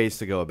two ways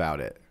to go about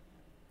it.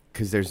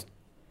 Because there's...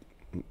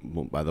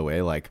 Well, by the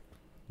way, like,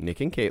 Nick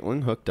and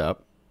Caitlin hooked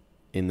up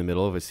in the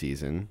middle of a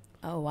season.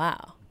 Oh,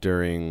 wow.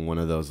 During one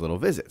of those little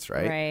visits,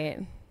 right?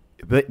 Right.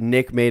 But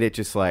Nick made it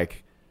just,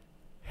 like,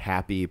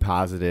 happy,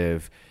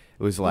 positive...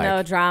 It was like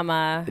no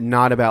drama.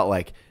 Not about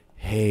like,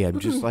 hey, I'm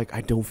just like,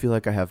 I don't feel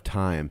like I have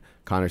time.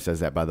 Connor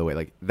says that, by the way.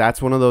 Like,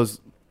 that's one of those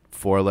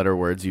 4-letter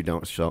words you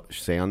don't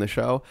say on the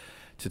show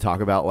to talk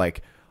about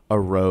like a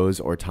rose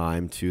or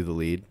time to the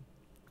lead.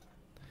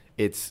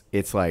 It's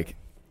like,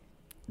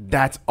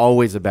 that's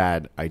always a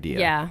bad idea.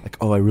 Yeah. Like,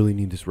 oh, I really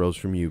need this rose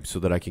from you so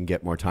that I can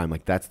get more time.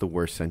 Like, that's the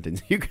worst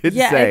sentence you could say.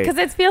 Yeah, because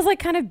it feels like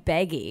kind of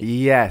beggy.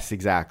 Yes,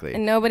 exactly.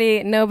 And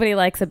nobody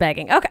likes a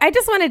begging. Okay, I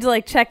just wanted to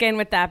like check in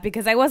with that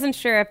because I wasn't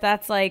sure if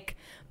that's like...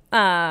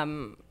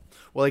 Well,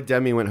 like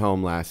Demi went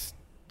home last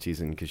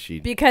season because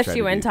she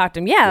went and talked to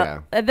him. Yeah.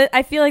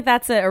 I feel like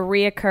that's a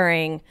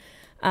reoccurring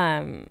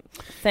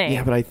thing.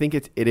 Yeah, but I think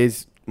it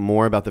is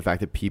more about the fact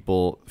that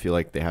people feel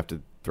like they have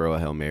to throw a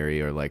Hail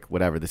Mary or like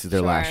whatever. This is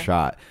their last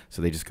shot.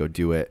 So they just go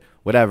do it.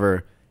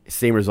 Whatever.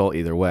 Same result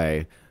either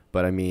way.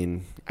 But I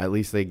mean, at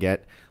least they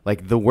get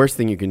like the worst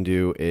thing you can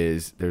do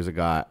is there's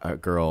a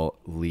girl,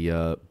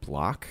 Leah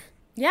Block.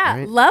 Yeah.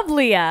 Right? Love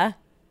Leah.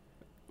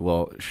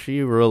 Well,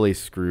 she really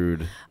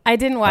screwed. I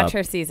didn't watch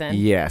her season.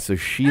 Yeah. So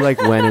she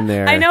like went in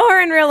there. I know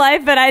her in real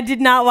life, but I did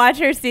not watch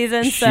her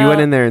season. She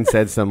went in there and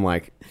said some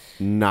like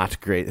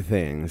not great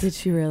things. Did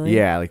she really?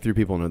 Yeah. Like threw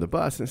people under the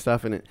bus and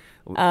stuff. And it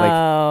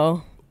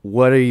like,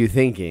 what are you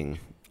thinking?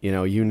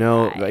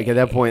 Like at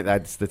that point,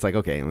 that's like,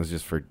 okay, it was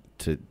just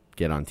to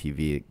get on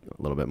TV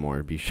a little bit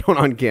more, be shown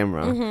on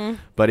camera. Mm-hmm.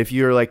 But if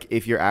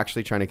you're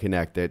actually trying to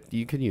connect it,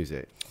 you can use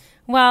it.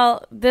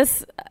 Well,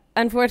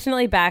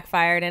 unfortunately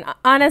backfired. And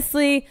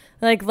honestly,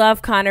 like,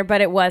 love Connor,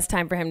 but it was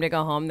time for him to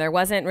go home. There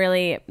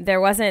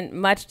wasn't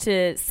much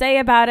to say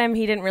about him.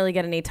 He didn't really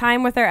get any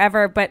time with her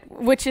ever, but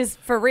which is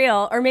for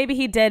real. Or maybe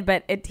he did,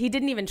 but he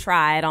didn't even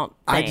try. I don't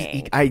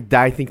think.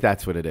 I think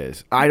that's what it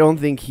is. I don't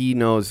think he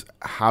knows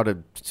how to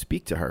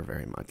speak to her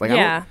very much. Like,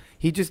 yeah.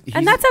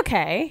 And that's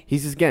okay.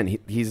 He's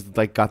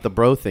like got the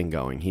bro thing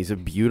going. He's a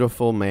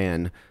beautiful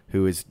man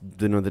who is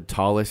the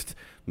tallest,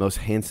 most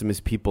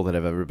handsomest people that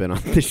have ever been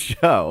on the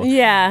show.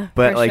 Yeah,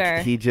 but for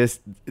like sure.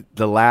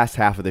 the last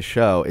half of the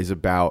show is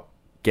about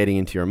getting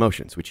into your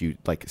emotions, which you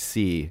like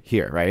see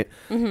here, right?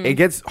 Mm-hmm. It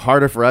gets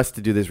harder for us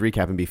to do this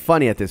recap and be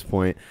funny at this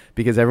point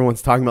because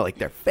everyone's talking about like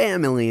their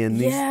family and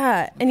these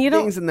and you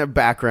things in their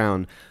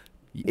background.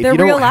 If their you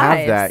don't real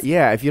have lives.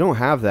 that, if you don't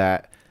have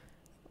that.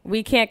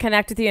 We can't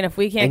connect with you, and if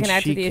we can't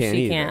connect with you,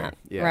 she can't.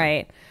 Yeah.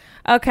 Right.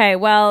 Okay,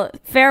 well,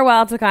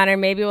 farewell to Connor.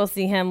 Maybe we'll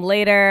see him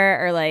later,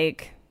 or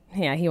like,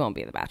 he won't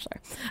be the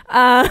Bachelor.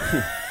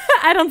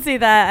 I don't see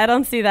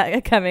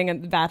that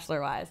coming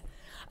Bachelor-wise.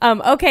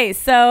 Okay,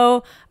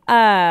 so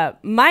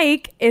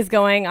Mike is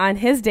going on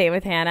his date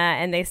with Hannah,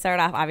 and they start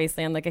off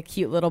obviously on like a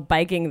cute little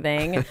biking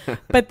thing,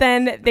 but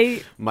then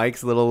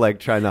Mike's little like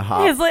trying to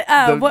hop. He's like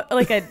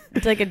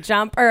like a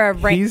jump or a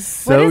race. He's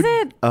so, what is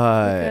it?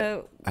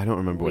 I don't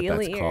remember what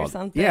that's called. Or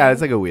something? Yeah, it's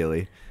like a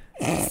wheelie.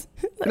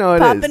 No, it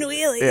Popping is.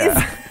 wheelies.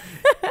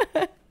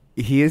 Yeah.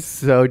 He is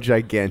so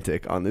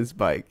gigantic on this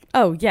bike.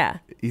 Oh yeah.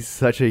 He's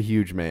such a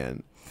huge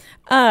man.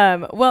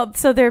 Well,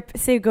 so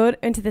they go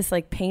into this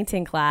like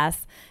painting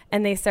class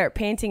and they start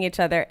painting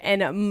each other,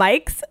 and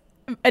Mike's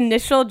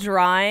initial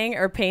drawing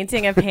or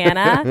painting of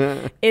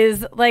Hannah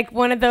is like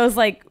one of those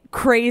like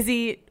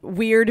crazy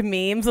weird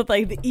memes with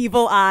like the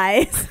evil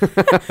eyes,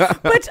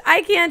 which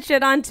I can't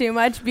shit on too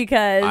much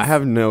because I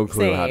have no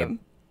clue how to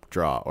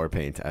draw or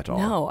paint at all.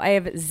 No, I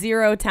have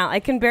zero talent. I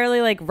can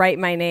barely like write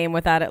my name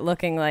without it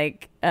looking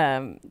like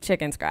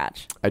chicken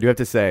scratch. I do have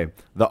to say,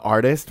 the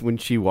artist, when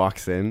she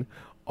walks in,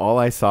 all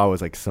I saw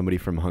was like somebody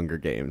from Hunger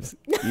Games.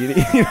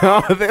 You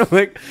know,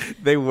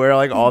 they wear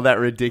like all that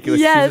ridiculous.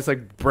 Yes. She's just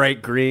like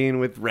bright green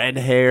with red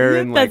hair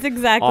and like that's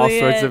exactly all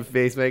sorts it. of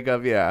face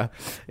makeup. Yeah,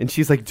 and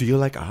she's like, "Do you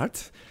like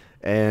art?"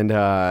 And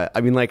I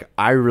mean, like,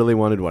 I really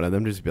wanted one of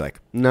them to just be like,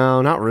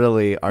 "No, not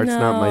really. Art's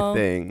not my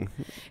thing."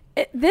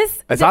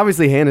 It's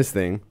obviously Hannah's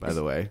thing, by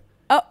the way.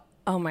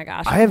 Oh my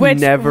gosh! I have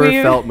never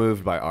felt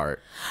moved by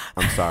art.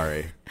 I'm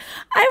sorry.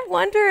 I'm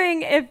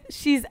wondering if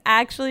she's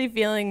actually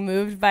feeling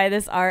moved by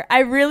this art. I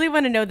really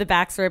want to know the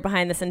backstory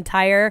behind this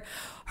entire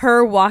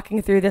her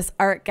walking through this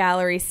art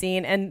gallery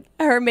scene and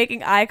her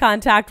making eye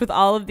contact with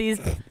all of these.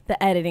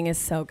 The editing is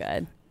so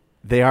good.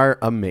 They are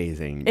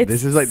amazing.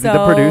 This is like so,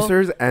 the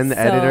producers and the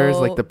editors,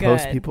 like the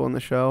post good. people in the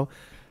show.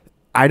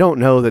 I don't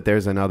know that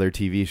there's another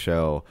TV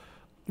show.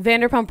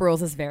 Vanderpump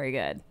Rules is very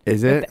good.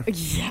 Is it?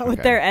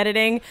 With their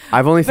editing.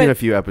 I've only seen a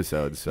few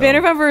episodes. So.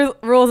 Vanderpump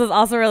Rules is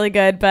also really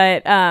good,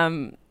 but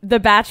The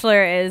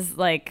Bachelor is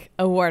like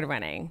award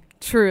winning.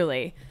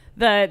 Truly,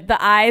 the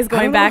eyes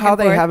going back and forth.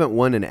 I don't know how they haven't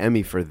won an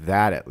Emmy for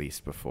that at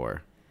least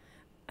before.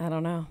 I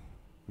don't know.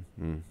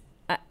 Mm-hmm.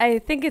 I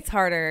think it's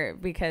harder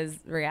because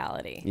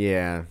reality.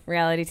 Yeah.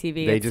 Reality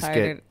TV. They just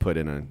get put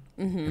in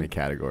a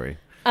category.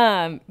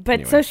 But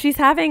anyway. So she's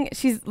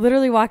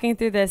literally walking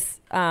through this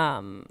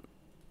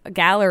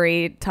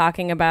gallery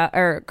talking about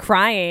or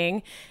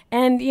crying,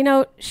 and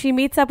she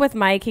meets up with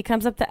Mike. He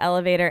comes up the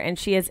elevator and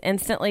she is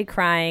instantly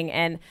crying,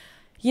 and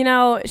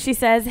she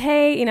says,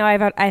 "Hey,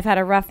 I've had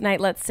a rough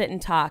night, let's sit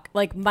and talk."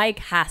 Like, Mike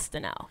has to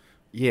know.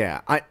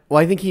 Yeah.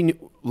 I think he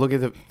look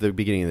at the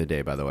beginning of the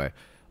day, by the way.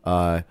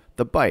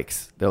 The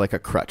bikes, they're like a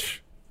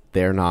crutch.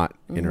 They're not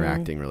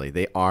interacting really.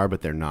 They are,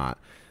 but they're not.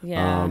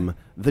 Yeah.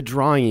 The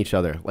drawing each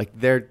other, like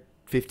they're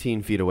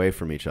 15 feet away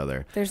from each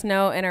other. There's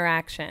no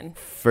interaction.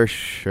 For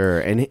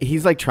sure. And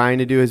he's like trying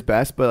to do his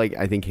best, but like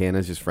I think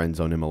Hannah's just friend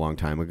zoned him a long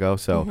time ago.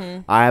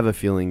 So I have a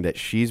feeling that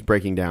she's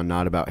breaking down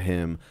not about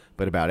him,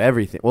 but about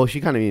everything. Well,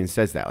 she kind of even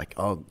says that, like,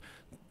 oh,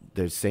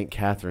 there's St.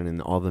 Catherine and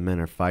all the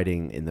men are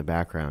fighting in the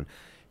background.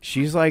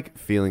 She's like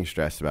feeling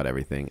stressed about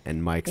everything,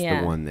 and Mike's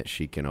the one that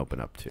she can open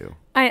up to.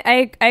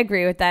 I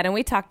agree with that, and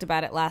we talked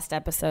about it last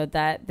episode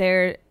that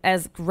they're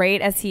as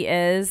great as he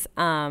is.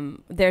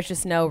 There's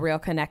just no real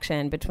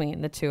connection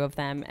between the two of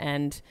them,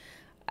 and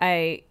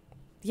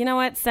you know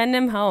what? Send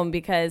him home,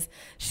 because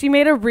she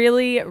made a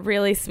really,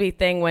 really sweet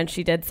thing when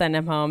she did send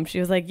him home. She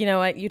was like, you know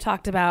what? You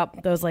talked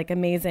about those like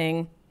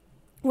amazing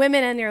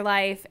women in your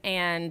life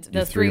and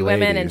those three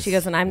women, and she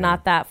goes, and I'm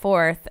not that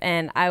fourth,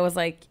 and I was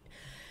like,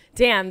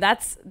 damn,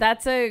 that's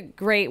a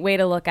great way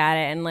to look at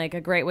it, and like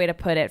a great way to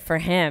put it for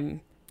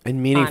him.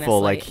 And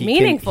meaningful, honestly. Like he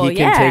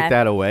can take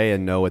that away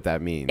and know what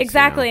that means.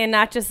 Exactly, and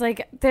not just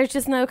like there's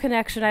just no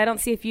connection. I don't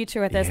see a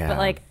future with this, but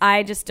like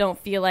I just don't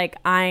feel like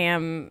I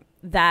am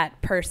that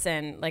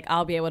person. Like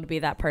I'll be able to be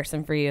that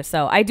person for you.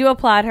 So I do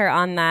applaud her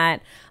on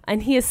that.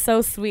 And he is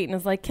so sweet and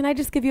is like, "Can I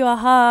just give you a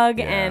hug?"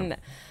 And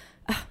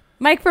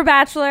Mike for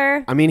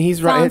Bachelor. I mean,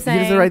 he's right. He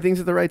does the right things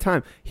at the right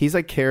time. He's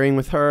like caring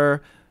with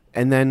her.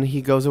 And then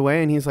he goes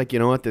away and he's like, you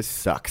know what? This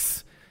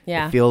sucks.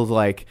 Yeah. It feels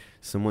like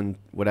someone,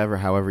 whatever,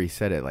 however he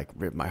said it, like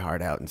ripped my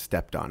heart out and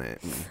stepped on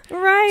it.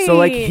 Right. So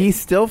like he's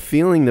still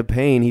feeling the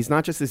pain. He's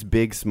not just this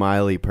big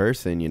smiley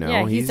person, you know.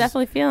 Yeah, he's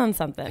definitely feeling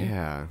something.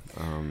 Yeah.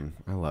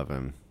 I love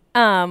him.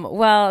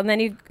 Well, and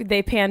then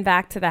they pan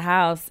back to the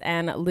house,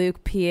 and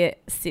Luke P.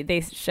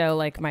 They show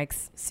like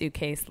Mike's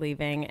suitcase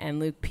leaving, and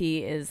Luke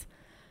P. is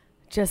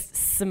just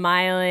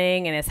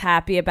smiling and is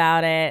happy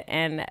about it.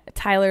 And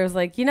Tyler's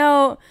like, you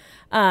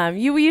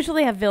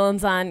usually have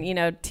villains on,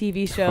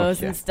 TV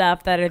shows and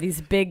stuff that are these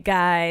big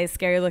guys,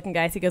 scary looking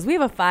guys. He goes, we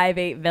have a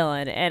 5'8"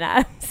 villain, and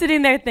I'm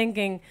sitting there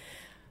thinking,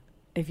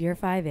 if you're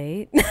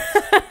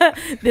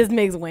 5'8", this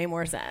makes way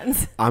more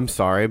sense. I'm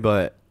sorry,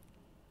 but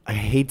I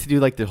hate to do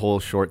like the whole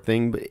short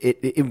thing, but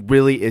it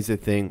really is a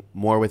thing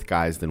more with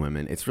guys than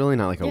women. It's really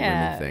not like a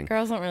women thing.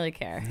 Girls don't really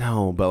care.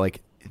 No, but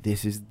like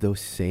this is the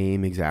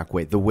same exact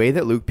way. The way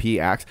that Luke P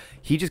acts,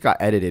 he just got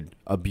edited,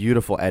 a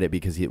beautiful edit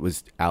because it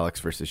was Alex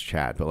versus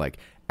Chad. But like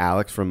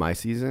Alex from my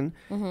season,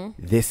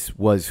 this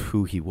was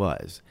who he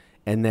was.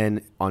 And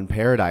then on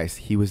Paradise,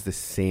 he was the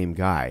same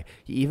guy.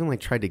 He even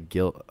like tried to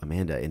guilt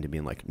Amanda into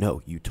being like,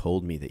 no, you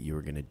told me that you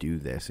were going to do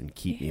this and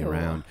keep me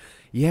around.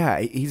 Yeah,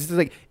 he's just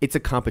like, it's a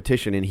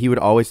competition. And he would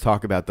always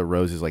talk about the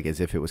roses like as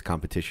if it was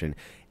competition.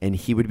 And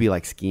he would be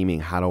like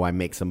scheming, how do I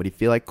make somebody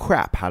feel like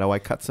crap? How do I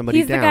cut somebody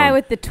down? He's the guy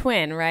with the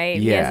twin, right?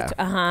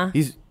 Yeah.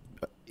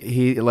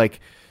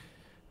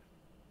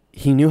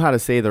 He knew how to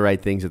say the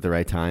right things at the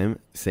right time,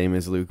 same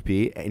as Luke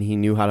P. And he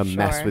knew how to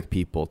mess with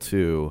people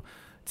too.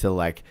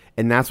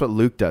 And that's what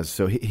Luke does.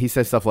 So he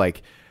says stuff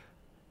like,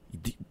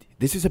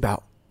 this is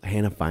about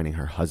Hannah finding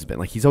her husband.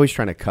 Like he's always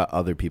trying to cut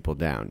other people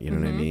down. You know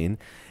what I mean?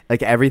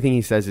 Like everything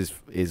he says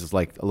is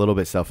like a little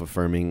bit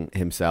self-affirming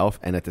himself,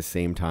 and at the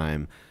same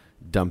time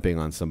dumping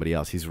on somebody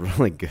else. He's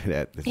really good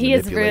at this.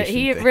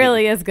 He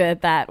really is good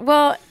at that.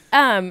 Well,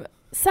 I'm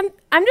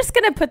just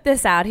gonna put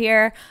this out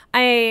here.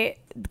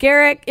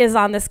 Garrett is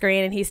on the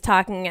screen and he's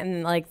talking,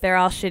 and like they're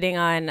all shitting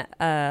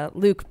on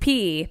Luke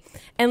P.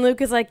 And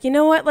Luke is like, you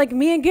know what? Like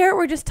me and Garrett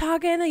were just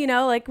talking,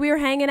 like we were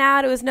hanging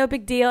out. It was no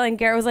big deal. And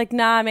Garrett was like,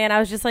 nah, man, I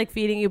was just like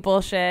feeding you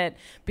bullshit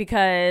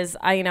because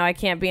I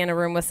can't be in a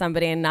room with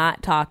somebody and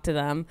not talk to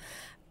them.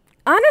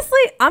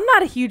 Honestly, I'm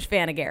not a huge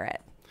fan of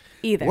Garrett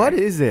either. What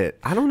is it?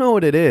 I don't know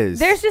what it is.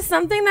 There's just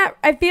something that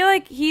I feel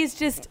like he's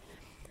just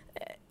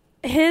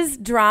his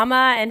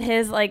drama and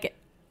his like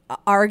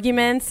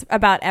arguments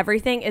about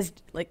everything is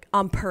like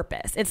on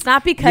purpose. It's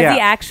not because he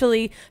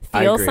actually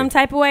feels some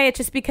type of way. It's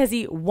just because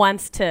he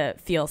wants to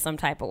feel some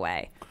type of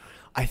way.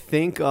 I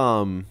think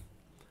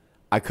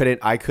I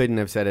couldn't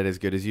have said it as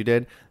good as you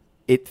did.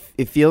 It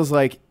feels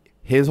like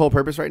his whole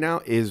purpose right now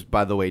is,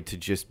 by the way, to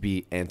just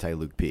be anti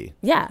Luke P.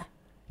 Yeah.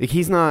 Like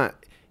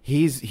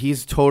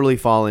he's totally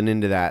fallen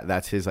into that.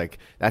 That's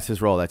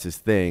his role. That's his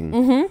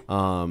thing.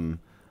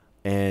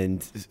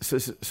 And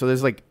so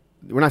there's like,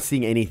 we're not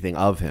seeing anything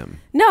of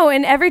him. No,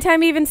 and every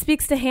time he even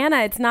speaks to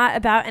Hannah, it's not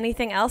about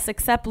anything else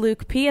except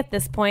Luke P at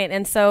this point.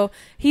 And so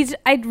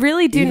I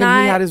really do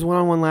not. He had his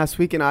one-on-one last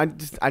week, and I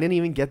didn't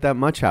even get that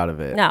much out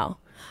of it. No,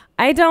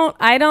 I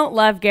don't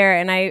love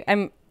Garrett,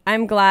 and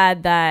I'm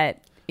glad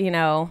that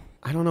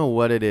I don't know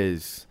what it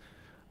is.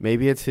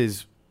 Maybe it's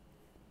his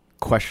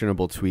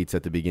questionable tweets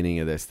at the beginning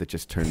of this that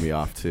just turned me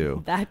off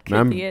too. That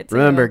could be it too.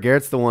 Remember,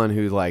 Garrett's the one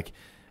who like,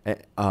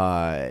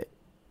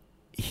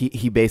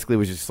 he basically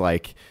was just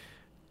like,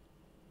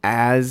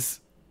 I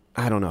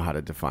don't know how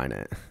to define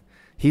it.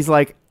 He's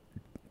like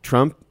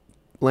Trump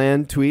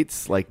land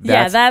tweets, like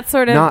that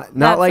sort of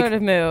not like sort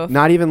of move.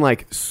 Not even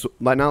like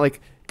not like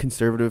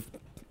conservative,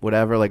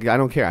 whatever. Like I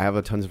don't care. I have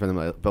a tons of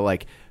friends, but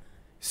like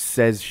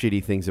says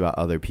shitty things about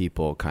other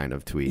people kind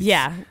of tweets.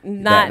 Yeah,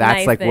 that's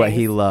nice like things. What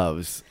he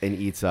loves and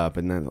eats up,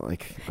 and then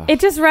like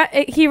it just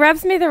he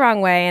rubs me the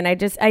wrong way, and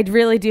I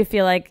really do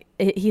feel like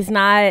he's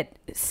not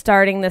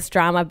starting this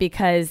drama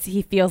because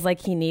he feels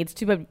like he needs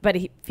to, but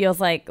he feels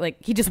like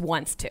he just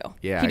wants to.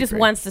 Yeah, he just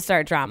wants to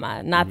start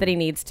drama, not that he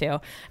needs to.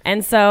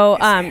 And so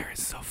his hair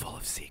is so full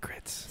of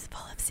secrets. It's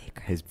full of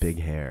secrets. His big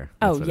hair.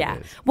 That's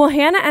well,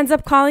 Hannah ends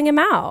up calling him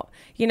out,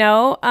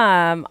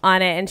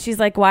 on it, and she's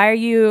like, "Why are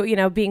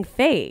you, being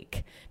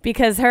fake?"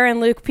 Because her and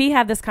Luke P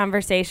have this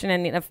conversation,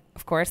 and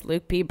of course,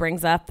 Luke P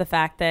brings up the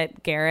fact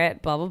that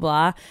Garrett, blah blah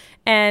blah,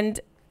 and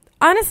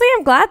honestly,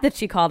 I'm glad that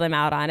she called him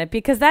out on it,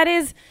 because that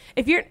is,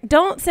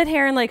 don't sit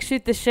here and like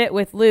shoot the shit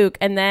with Luke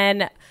and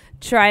then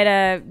try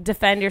to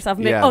defend yourself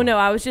and be like, oh no,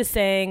 I was just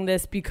saying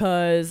this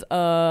because,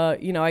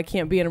 I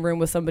can't be in a room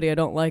with somebody I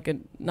don't like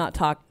and not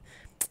talk.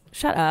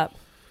 Shut up.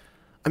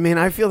 I mean,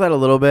 I feel that a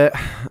little bit.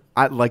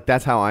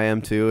 That's how I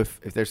am too.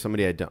 If there's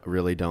somebody I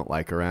really don't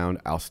like around,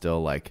 I'll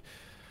still like,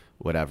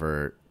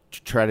 whatever,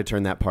 try to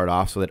turn that part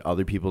off so that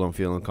other people don't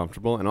feel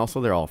uncomfortable. And also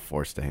they're all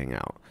forced to hang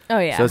out. Oh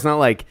yeah. So it's not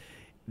like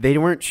they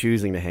weren't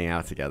choosing to hang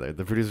out together.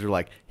 The producers were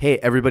like, hey,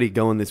 everybody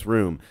go in this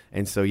room.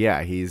 And so,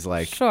 yeah, he's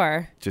like,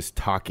 sure, just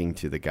talking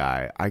to the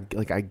guy. I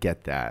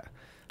get that.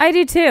 I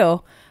do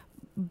too.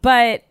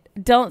 But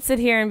don't sit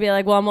here and be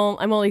like, well,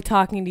 I'm only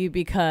talking to you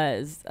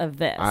because of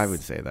this. I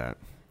would say that.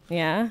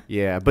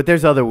 Yeah, but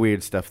there's other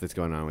weird stuff that's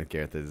going on with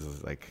Garrett.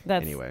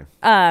 Anyway.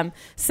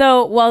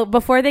 So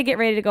before they get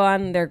ready to go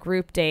on their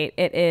group date,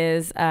 it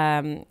is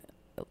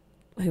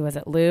who was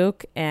it?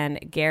 Luke and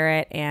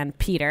Garrett and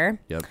Peter.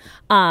 Yep.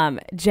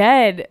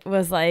 Jed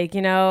was like,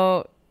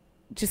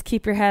 just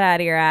keep your head out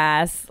of your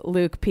ass,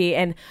 Luke P.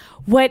 And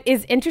what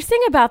is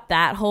interesting about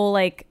that whole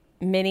like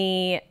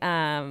mini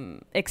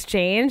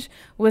exchange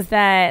was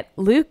that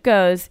Luke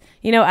goes,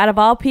 out of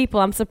all people,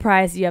 I'm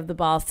surprised you have the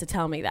balls to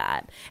tell me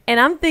that. And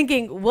I'm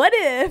thinking, what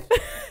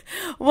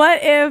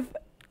if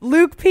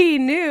Luke P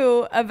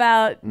knew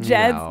about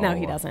Jed's? No,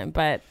 he doesn't.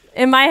 But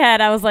in my head,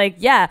 I was like,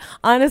 yeah,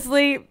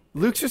 honestly,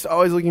 Luke's just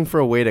always looking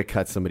for a way to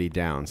cut somebody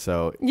down.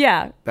 So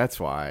yeah, that's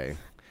why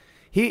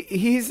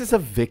he's just a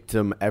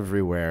victim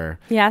everywhere.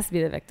 He has to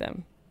be the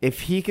victim.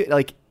 If he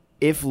could,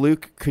 if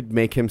Luke could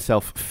make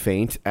himself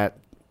faint at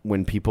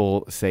when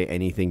people say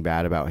anything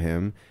bad about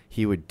him,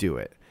 he would do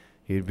it.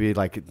 He'd be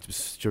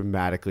just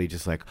dramatically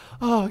just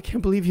oh, I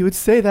can't believe you would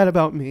say that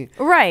about me.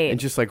 Right. And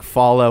just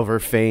fall over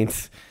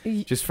faint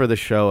just for the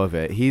show of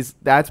it.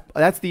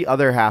 That's the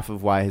other half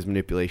of why his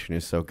manipulation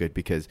is so good,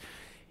 because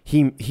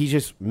he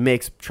just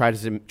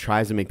tries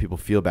to make people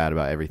feel bad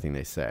about everything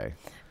they say.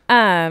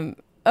 Okay.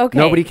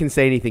 Nobody can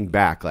say anything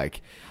back. He's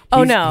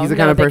the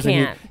kind of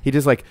person he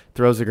just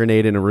throws a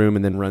grenade in a room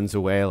and then runs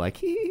away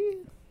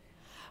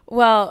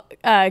Well,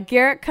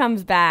 Garrett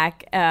comes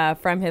back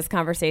from his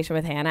conversation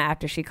with Hannah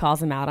after she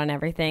calls him out on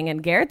everything,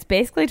 and Garrett's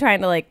basically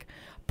trying to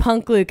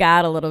punk Luke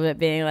out a little bit,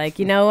 being like,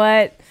 you know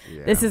what,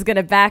 this is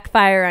gonna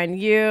backfire on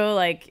you,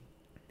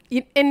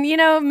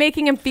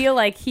 making him feel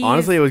like he.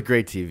 Honestly, it was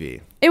great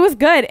TV. It was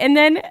good, and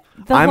then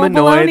I'm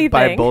annoyed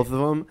by both of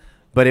them,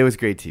 but it was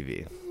great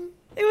TV.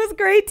 It was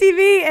great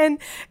TV,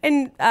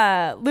 and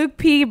Luke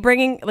P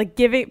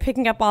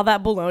picking up all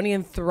that bologna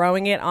and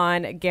throwing it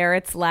on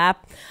Garrett's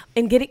lap,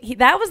 and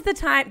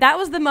that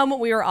was the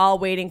moment we were all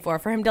waiting for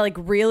him to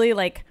really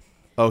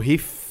he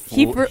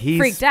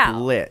freaked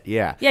out.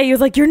 Yeah, he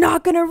was like, "You're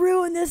not gonna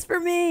ruin this for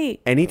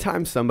me."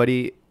 Anytime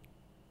somebody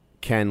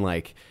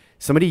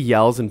somebody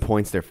yells and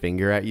points their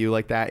finger at you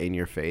like that in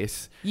your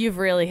face, you've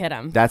really hit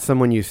him. That's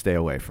someone you stay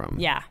away from.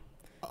 Yeah.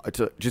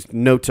 Just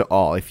note to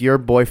all, if your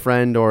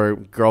boyfriend or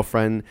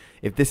girlfriend,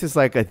 if this is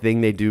a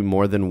thing they do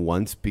more than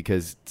once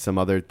because some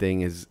other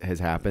thing has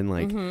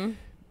happened,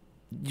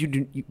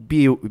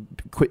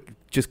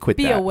 just quit.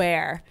 Be that.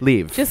 aware.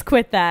 Leave. Just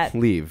quit that.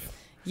 Leave.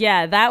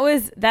 Yeah, that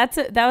was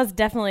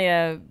definitely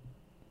a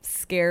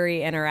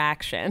scary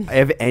interaction.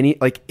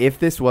 If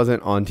this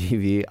wasn't on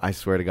TV, I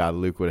swear to God,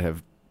 Luke would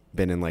have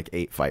been in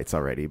 8 fights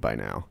already by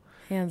now.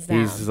 Hands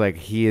down.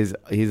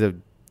 He's a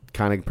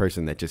kind of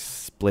person that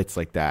just splits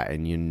like that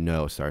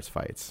and starts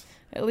fights.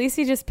 At least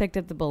he just picked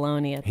up the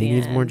bologna at the end. He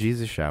needs more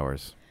Jesus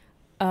showers.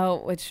 Oh,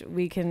 which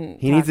we can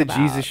He talk needs a about.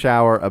 Jesus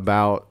shower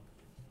about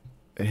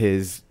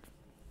his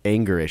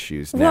anger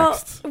issues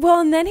next. Well,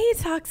 and then Luke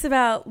talks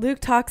about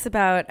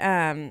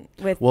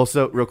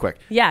so real quick.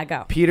 Yeah,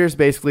 go. Peter's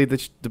basically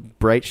the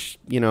bright,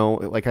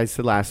 like I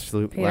said last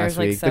week,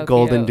 so the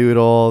golden cute.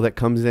 doodle that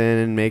comes in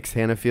and makes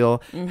Hannah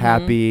feel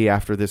happy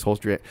after this whole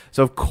street.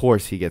 So of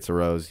course he gets a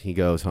rose. He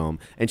goes home,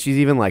 and she's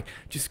even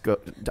just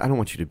go. I don't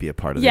want you to be a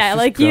part of this. Yeah,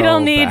 Just you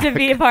don't go need back. to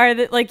be a part of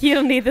it. You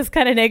don't need this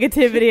kind of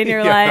negativity in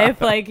your life.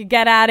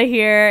 Get out of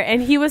here.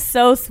 And he was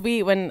so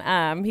sweet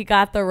when he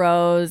got the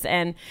rose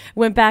and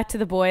went back to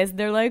the boys.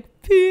 They're like,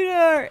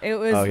 Peter. It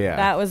was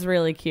that was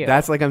really cute.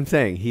 That's I'm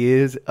saying, he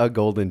is a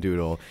golden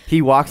doodle.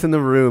 He walks in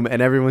the room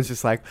and everyone's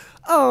just like,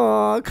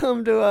 oh,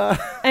 come to us.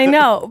 I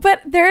know,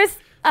 but there's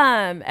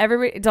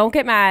everybody don't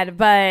get mad,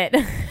 but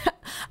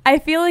I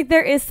feel like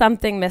there is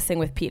something missing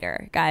with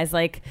Peter, guys.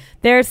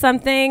 There's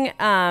something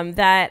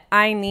that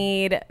I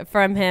need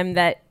from him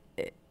that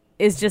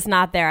is just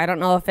not there. I don't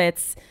know if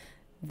it's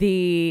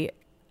I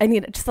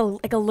need just a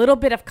little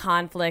bit of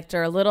conflict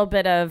or a little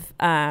bit of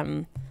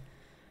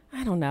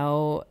I don't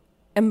know,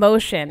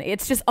 emotion.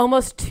 It's just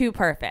almost too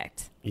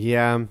perfect.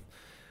 Yeah.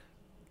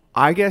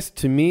 I guess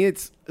to me,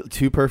 it's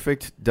too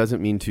perfect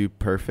doesn't mean too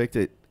perfect.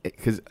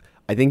 Because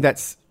I think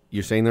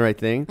you're saying the right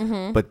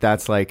thing, but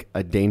that's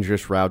a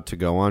dangerous route to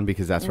go on,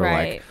 because that's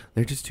where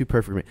they're just too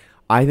perfect for me.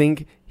 I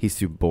think he's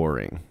too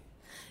boring.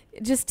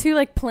 Just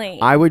too plain.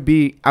 I would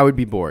be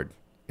bored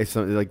if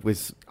something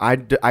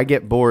I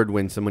get bored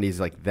when somebody's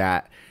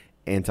that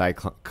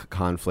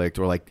anti-conflict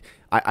or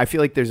I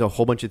feel like there's a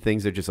whole bunch of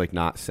things they're just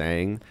not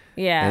saying.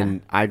 Yeah.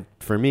 And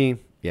for me,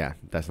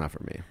 that's not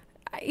for me.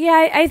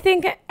 Yeah, I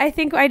think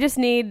I just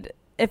need,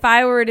 if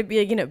I were to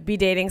be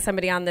dating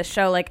somebody on this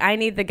show, I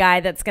need the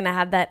guy that's going to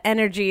have that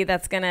energy,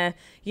 that's going to,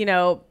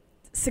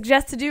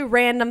 suggest to do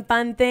random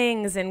fun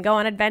things and go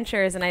on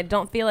adventures, and I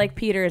don't feel like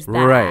Peter's that.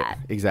 Right,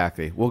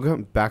 exactly. We'll go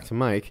back to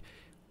Mike.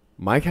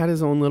 Mike had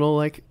his own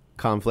little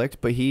conflict,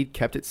 but he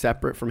kept it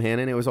separate from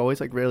Hannah, and it was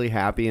always really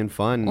happy and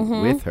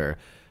fun with her.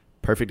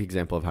 Perfect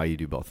example of how you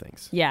do both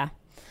things. Yeah.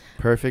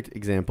 Perfect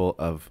example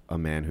of a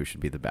man who should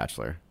be the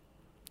Bachelor.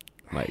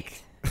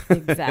 Mike.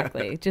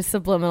 Exactly. Just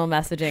subliminal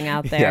messaging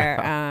out there.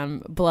 Yeah.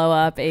 Blow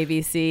up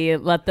ABC.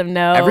 Let them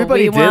know.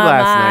 Everybody did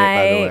last night,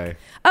 by the way.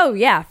 Oh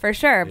yeah, for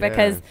sure.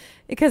 Yeah.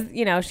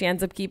 Because she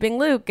ends up keeping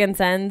Luke and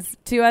sends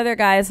 2 other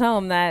guys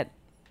home. That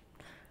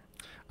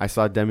I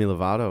saw Demi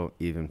Lovato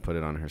even put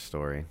it on her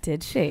story.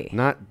 did she?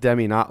 Not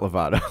Demi, not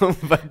Lovato,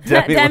 but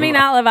Demi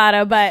not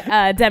Lovato,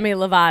 but Demi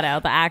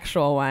Lovato, the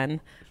actual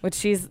one, which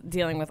she's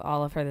dealing with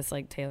all of her this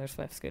like Taylor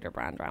Swift Scooter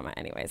Braun drama.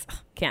 Anyways,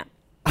 can't.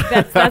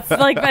 That's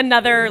like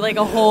another like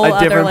a whole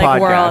other like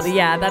podcast. world.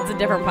 Yeah, that's a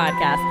different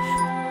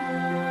podcast.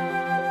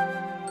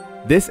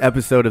 This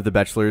episode of The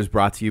Bachelor is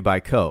brought to you by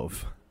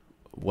Cove.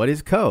 What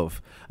is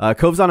Cove?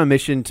 Cove's on a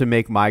mission to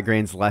make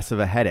migraines less of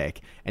a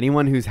headache.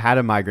 Anyone who's had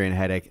a migraine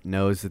headache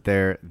knows that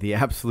they're the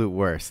absolute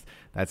worst.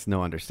 That's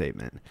no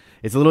understatement.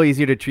 It's a little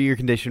easier to treat your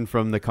condition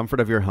from the comfort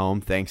of your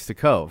home thanks to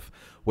Cove.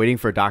 Waiting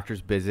for a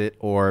doctor's visit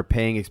or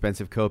paying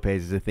expensive copays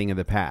is a thing of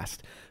the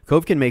past.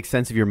 Cove can make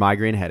sense of your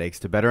migraine headaches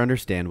to better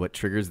understand what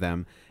triggers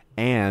them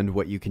and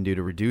what you can do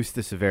to reduce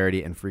the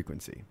severity and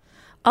frequency.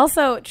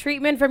 Also,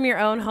 treatment from your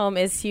own home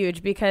is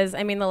huge because,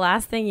 the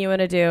last thing you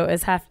want to do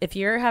is if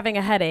you're having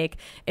a headache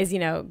is,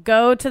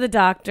 go to the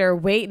doctor,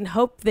 wait and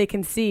hope they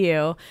can see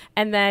you,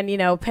 and then,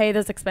 pay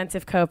those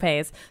expensive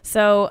copays.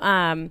 So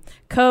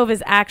Cove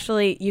is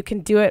actually, you can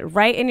do it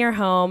right in your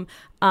home,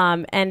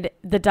 and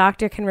the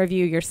doctor can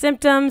review your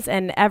symptoms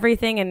and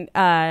everything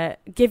and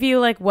give you,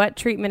 like, what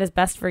treatment is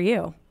best for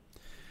you.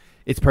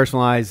 It's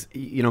personalized.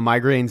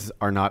 Migraines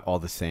are not all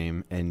the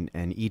same, and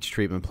each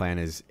treatment plan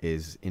is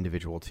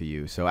individual to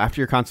you. So after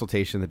your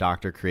consultation, the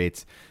doctor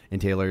creates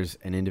and tailors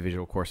an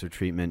individual course of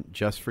treatment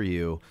just for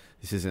you.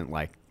 This isn't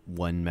like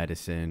one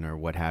medicine or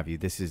what have you.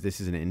 This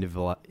is an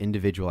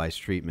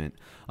individualized treatment.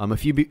 A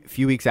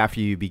few weeks after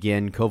you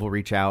begin, Cove will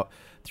reach out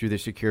through the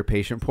secure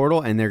patient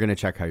portal, and they're going to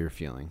check how you're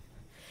feeling.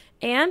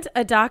 And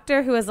a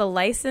doctor who is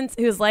licensed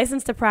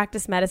to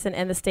practice medicine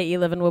in the state you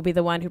live in will be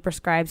the one who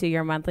prescribes you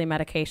your monthly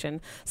medication.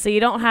 So you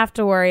don't have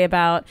to worry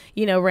about,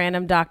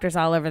 random doctors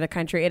all over the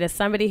country. It is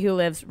somebody who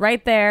lives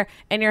right there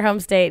in your home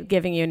state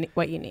giving you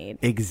what you need.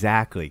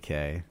 Exactly,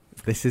 Kay.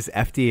 This is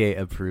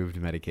FDA-approved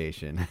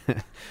medication.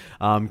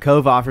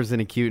 Cove offers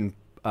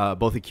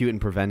both acute and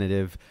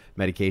preventative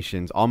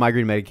medications. All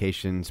migraine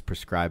medications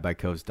prescribed by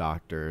Cove's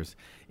doctors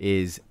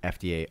is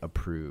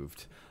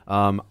FDA-approved.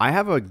 I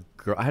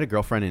had a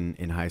girlfriend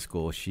in high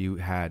school. She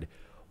had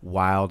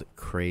wild,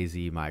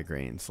 crazy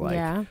migraines.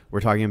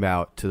 We're talking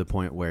about to the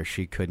point where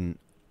she couldn't,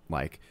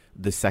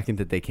 the second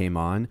that they came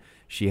on,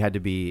 she had to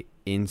be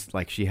in,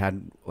 she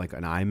had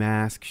an eye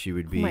mask. She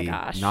would be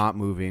not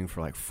moving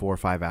for 4 or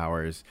 5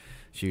 hours.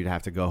 She would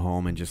have to go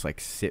home and just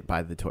sit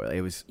by the toilet.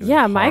 It was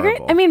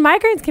migraine.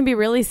 Migraines can be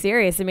really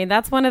serious.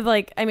 That's one of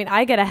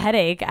I get a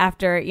headache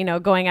after,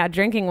 going out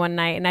drinking one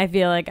night and I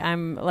feel like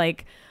I'm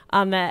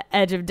on the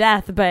edge of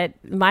death, but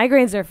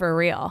migraines are for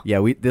real.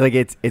 Yeah,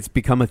 it's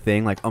become a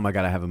thing. Oh my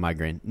God, I have a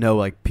migraine.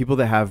 No, people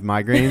that have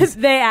migraines,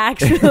 they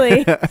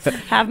actually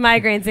have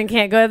migraines and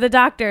can't go to the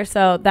doctor.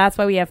 So that's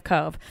why we have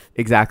Cove.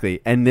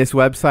 Exactly. And this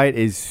website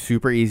is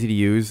super easy to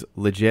use.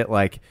 Legit,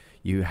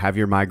 you have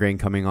your migraine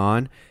coming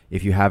on.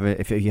 If you have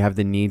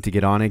the need to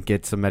get on it,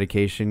 get some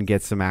medication,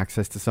 get some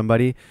access to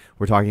somebody.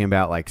 We're talking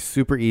about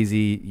super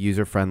easy,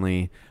 user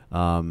friendly.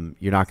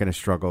 You're not going to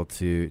struggle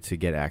to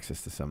get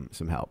access to some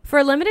help. For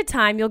a limited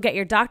time, you'll get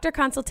your doctor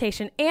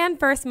consultation and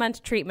first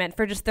month treatment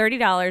for just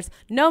 $30.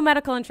 No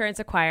medical insurance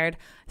required.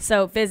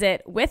 So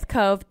visit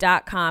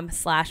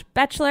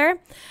withcove.com/bachelor.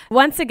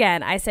 Once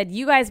again, I said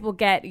you guys will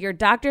get your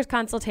doctor's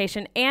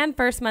consultation and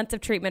first month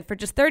of treatment for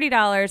just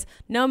 $30.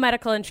 No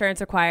medical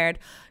insurance required.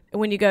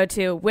 When you go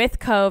to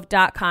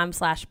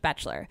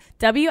withcove.com/bachelor.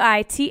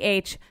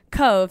 WITH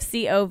Cove,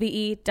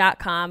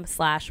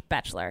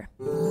 COVE.com/bachelor.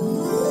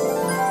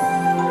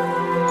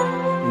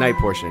 Night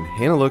portion.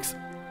 Hannah looks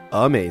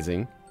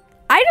amazing.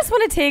 I just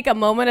want to take a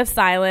moment of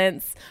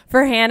silence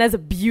for Hannah's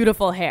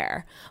beautiful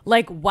hair.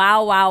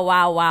 Wow, wow,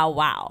 wow, wow,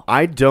 wow.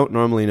 I don't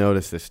normally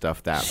notice this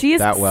stuff that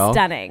well.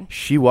 Stunning.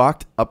 She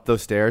walked up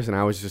those stairs and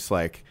I was just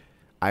jaw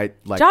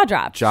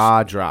dropped.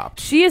 Jaw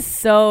dropped. She is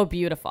so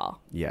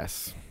beautiful.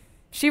 Yes.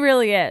 She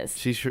really is.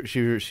 She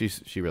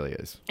really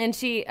is. And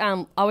she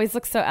always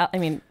looks so,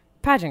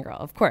 pageant girl,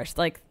 of course.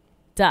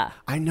 Duh.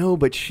 I know,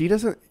 but she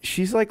doesn't,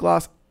 she's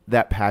lost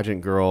that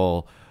pageant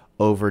girl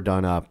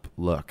overdone up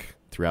look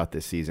throughout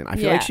this season. I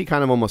feel like she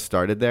kind of almost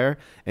started there,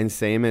 and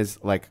same as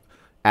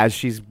as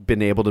she's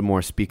been able to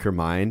more speak her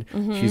mind,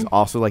 she's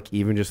also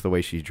even just the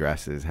way she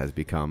dresses has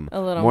become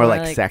a little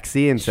more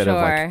sexy instead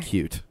of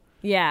cute.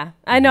 Yeah,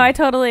 I know. I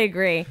totally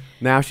agree.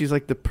 Now she's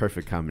the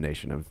perfect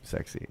combination of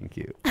sexy and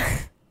cute.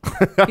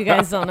 If you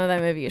guys don't know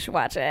that movie, you should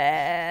watch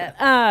it.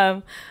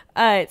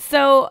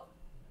 So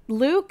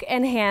Luke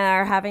and Hannah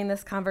are having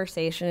this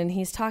conversation, and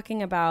he's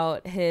talking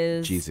about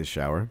his Jesus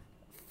shower.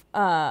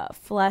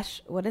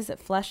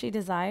 Fleshy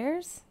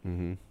desires?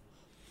 Mm-hmm.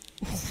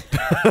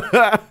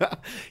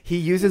 He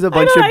uses a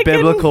bunch of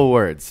biblical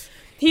words.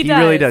 He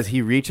really does.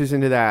 He reaches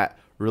into that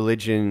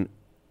religion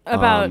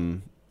about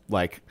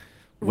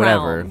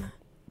whatever. Realm.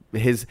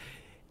 His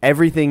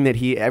everything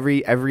that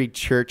every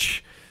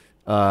church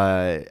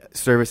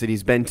service that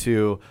he's been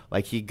to.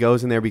 Like, he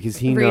goes in there because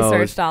he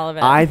researched knows. all of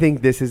it. I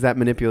think this is that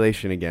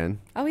manipulation again.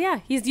 Oh yeah,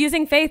 he's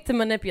using Faith to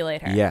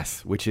manipulate her.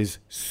 Yes, which is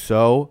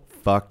so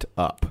fucked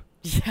up.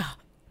 Yeah.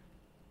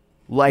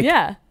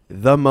 Like,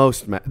 the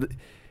most.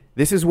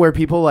 This is where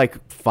people like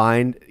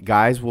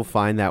guys will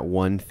find that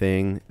one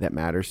thing that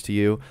matters to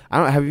you. I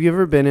don't. Have you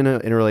ever been in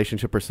a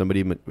relationship where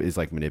somebody is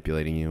like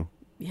manipulating you?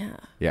 Yeah.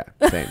 Yeah.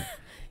 Same.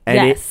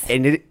 And Yes.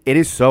 it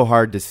is so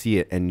hard to see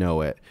it and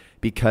know it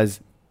because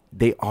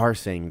they are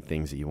saying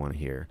things that you want to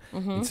hear.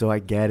 And so I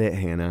get it,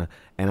 Hannah,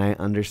 and I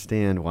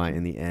understand why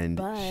in the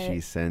end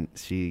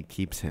she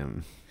keeps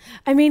him.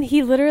 I mean,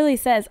 he literally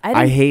says, you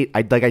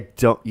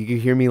can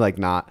hear me like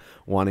not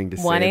wanting to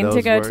say those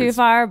to go words, too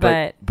far,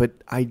 but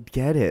I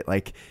get it.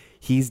 Like,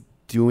 he's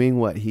doing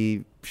what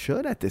he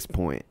should at this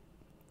point.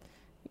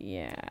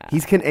 Yeah.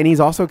 He's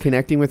also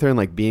connecting with her and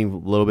like being a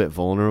little bit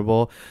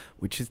vulnerable,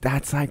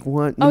 that's like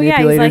what oh yeah,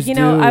 manipulators he's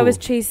like, do. I was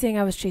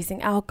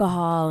chasing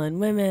alcohol and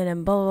women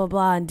and blah blah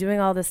blah and doing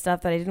all this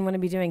stuff that I didn't want to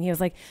be doing. He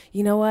was like,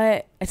 you know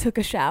what? I took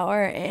a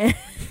shower and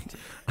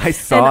I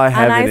saw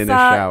heaven in a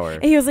shower.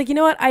 And he was like, you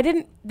know what?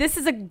 This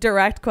is a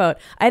direct quote.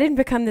 I didn't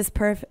become this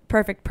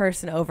perfect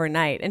person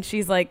overnight. And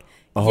she's like,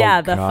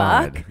 yeah, the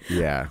God. fuck?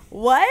 Yeah.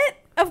 What?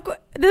 Of course,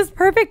 this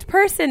perfect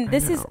person.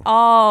 This is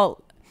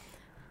all.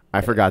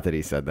 I forgot that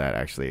he said that,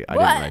 actually. I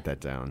didn't write that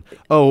down.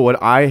 Oh,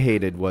 what I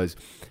hated was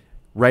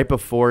right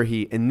before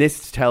and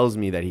this tells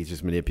me that he's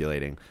just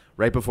manipulating.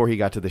 Right before he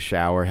got to the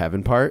shower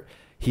heaven part,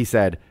 he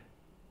said,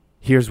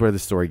 here's where the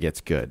story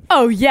gets good.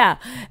 Oh, yeah.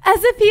 As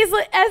if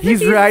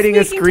he's writing a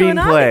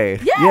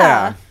screenplay.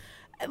 Yeah.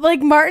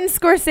 Like Martin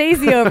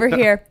Scorsese over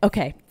here.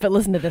 Okay, but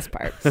listen to this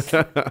part.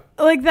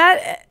 Like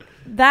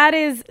that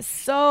is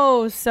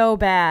so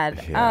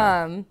bad.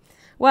 Yeah.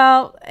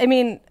 Well, I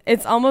mean,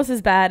 it's almost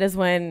as bad as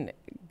when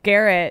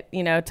Garrett,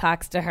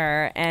 talks to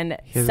her and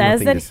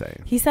says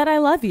that he said, I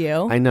love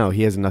you. I know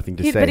he has nothing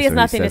to say. But he has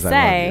nothing to says,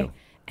 say.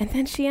 And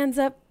then she ends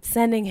up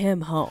sending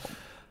him home.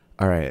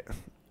 All right.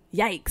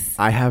 Yikes.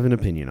 I have an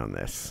opinion on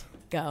this.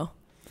 Go.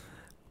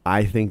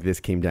 I think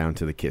this came down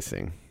to the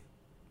kissing.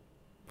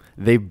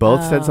 They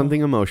both said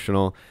something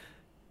emotional.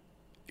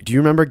 Do you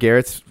remember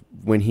Garrett's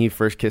when he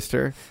first kissed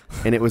her?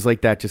 And it was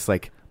like that, just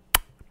like.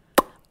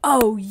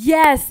 Oh,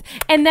 yes.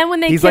 And then when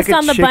they kissed like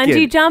on the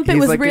bungee jump, it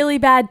was like really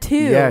bad too.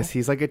 Yes,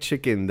 he's like a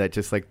chicken that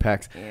just like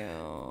pecks.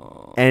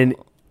 Ew. And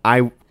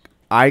I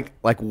like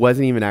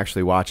wasn't even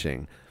actually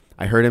watching.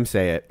 I heard him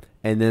say it,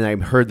 and then I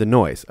heard the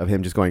noise of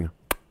him just going.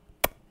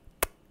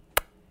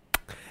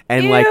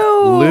 And like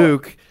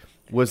Luke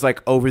was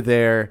like over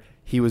there,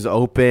 he was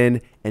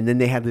open, and then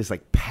they had this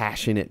like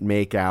passionate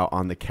make out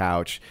on the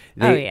couch.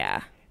 Oh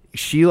yeah.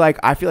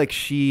 I feel like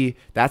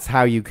that's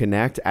how you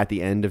connect at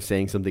the end of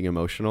saying something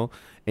emotional.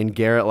 And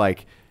Garrett,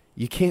 like,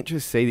 you can't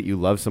just say that you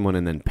love someone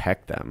and then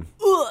peck them.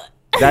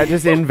 That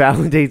just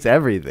invalidates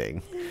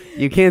everything.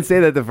 You can't say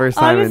that the first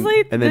time.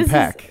 Honestly, and then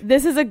peck.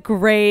 This is a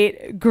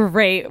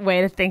great way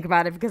to think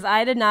about it, because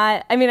I did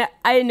not. I mean,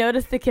 I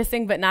noticed the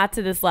kissing, but not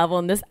to this level.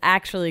 And this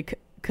actually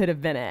could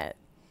have been it.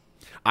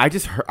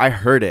 I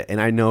heard it, and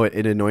I know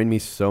it annoyed me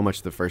so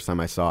much the first time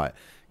I saw it.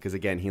 Because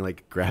again, he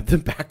like grabbed the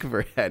back of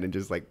her head and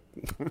just like.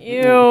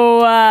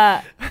 Ew.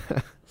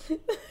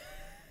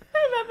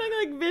 I'm having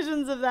like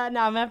visions of that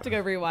now. I'm gonna have to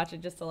go rewatch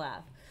it just to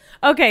laugh.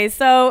 Okay,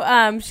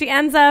 so she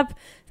ends up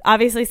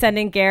obviously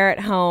sending Garrett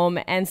home,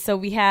 and so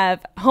we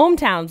have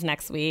hometowns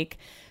next week: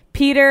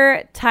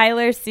 Peter,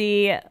 Tyler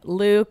C,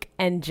 Luke,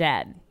 and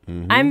Jed.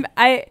 Mm-hmm.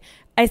 I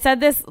said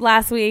this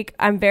last week.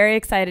 I'm very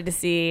excited to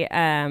see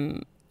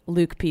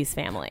Luke P's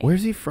family.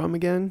 Where's he from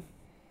again?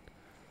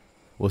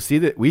 We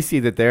see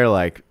that they're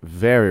like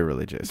very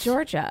religious.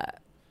 Georgia.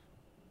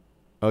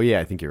 Oh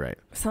yeah, I think you're right.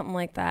 Something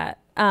like that.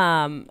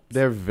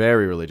 They're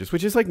very religious,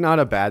 which is like not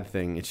a bad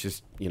thing. It's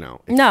just,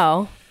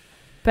 no,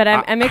 but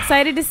I'm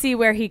excited to see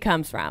where he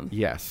comes from.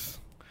 Yes.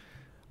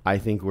 I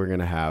think we're going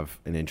to have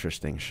an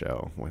interesting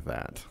show with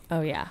that.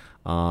 Oh yeah.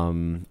 All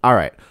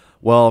right.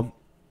 Well,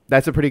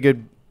 that's a pretty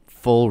good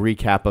full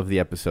recap of the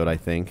episode, I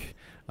think.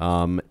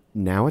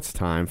 Now it's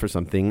time for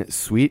something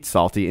sweet,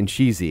 salty, and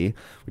cheesy,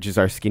 which is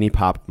our Skinny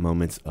Pop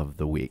Moments of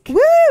the Week.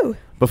 Woo!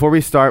 Before we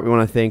start, we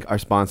want to thank our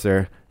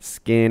sponsor,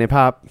 Skinny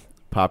Pop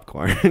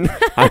Popcorn.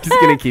 I'm just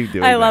going to keep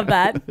doing I love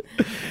that.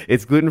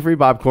 It's gluten-free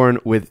popcorn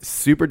with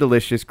super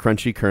delicious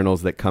crunchy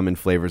kernels that come in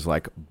flavors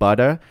like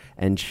butter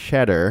and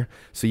cheddar,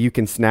 so you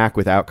can snack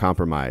without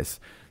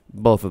compromise.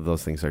 Both of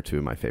those things are two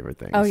of my favorite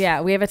things. Oh,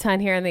 yeah. We have a ton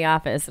here in the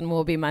office, and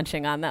we'll be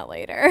munching on that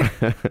later.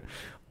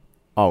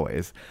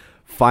 Always.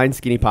 Find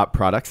Skinny Pop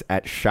products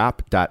at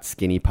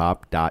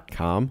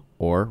shop.skinnypop.com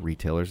or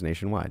retailers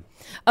nationwide.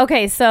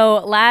 Okay,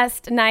 so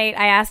last night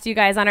I asked you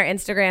guys on our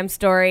Instagram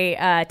story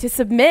to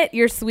submit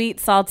your sweet,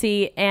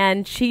 salty,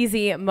 and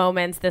cheesy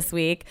moments this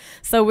week.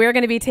 So we're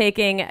going to be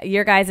taking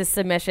your guys'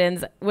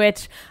 submissions,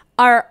 which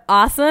are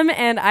awesome,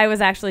 and I was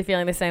actually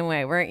feeling the same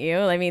way, weren't you?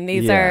 I mean,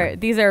 these are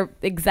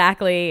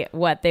exactly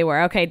what they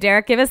were. Okay,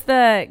 Derek, give us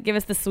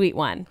the sweet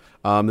one.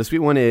 The sweet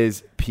one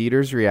is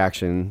Peter's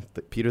reaction.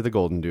 Peter the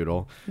Golden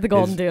Doodle. The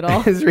Golden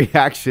Doodle. His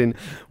reaction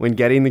when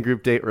getting the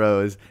group date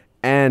rose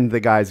and the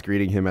guys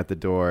greeting him at the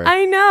door.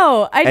 I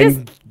know.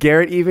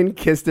 Garrett even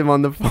kissed him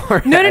on the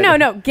forehead.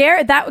 No.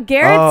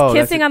 Garrett's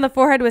kissing on the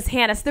forehead was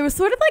Hannah. So there was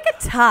sort of like a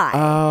tie.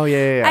 Oh,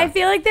 yeah. I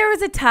feel like there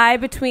was a tie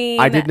between...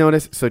 I did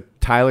notice. So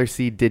Tyler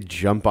C did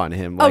jump on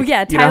him. Tyler C.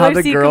 You know how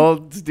the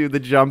girls do the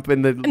jump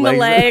in the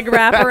leg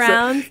wrap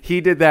around? So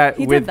he did that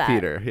with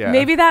Peter. Yeah.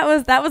 Maybe that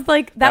was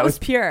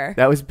pure.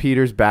 That was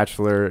Peter's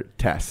bachelor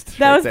test.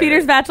 That was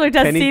Peter's bachelor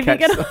test. Can he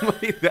catch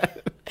somebody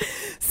that?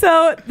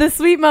 So the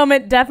sweet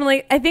moment,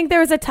 definitely. I think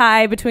there was a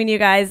tie between you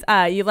guys.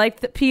 You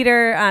liked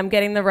Peter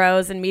getting the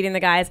rose and meeting the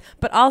guys,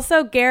 but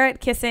also Garrett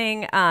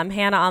kissing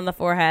Hannah on the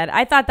forehead.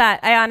 I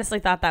honestly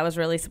thought that was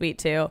really sweet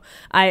too.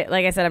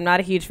 Like I said, I'm not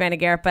a huge fan of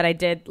Garrett, but I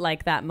did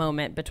like that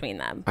moment between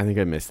them. I think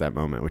I missed that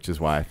moment, which is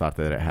why I thought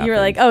that it happened. You were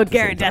like, oh,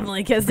 Garrett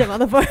definitely kissed him on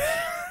the forehead.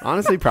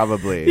 Honestly,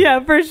 probably. Yeah,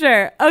 for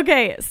sure.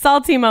 Okay,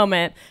 salty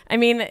moment. I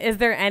mean, is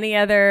there any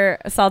other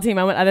salty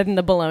moment other than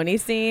the bologna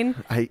scene?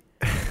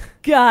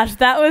 Gosh,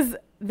 that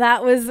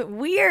was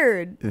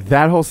weird.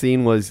 That whole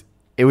scene was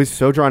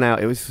so drawn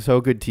out. It was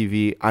so good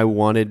TV. I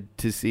wanted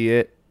to see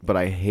it, but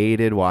I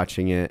hated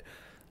watching it.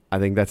 I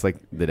think that's like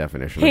the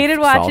definition. Hated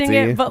of watching salty.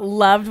 it, but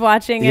loved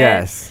watching it.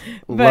 Yes,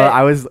 but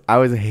I was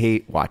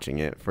hate watching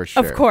it for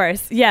sure. Of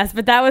course, yes,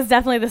 but that was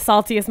definitely the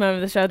saltiest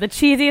moment of the show. The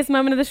cheesiest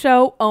moment of the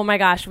show. Oh my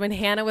gosh, when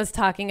Hannah was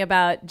talking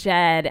about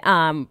Jed,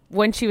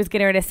 when she was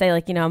getting ready to say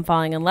like, I'm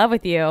falling in love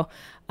with you.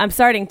 I'm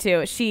starting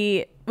to.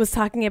 She was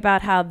talking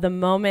about how the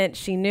moment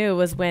she knew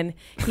was when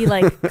he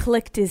like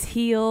clicked his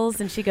heels,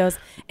 and she goes,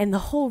 and the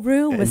whole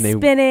room was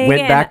spinning.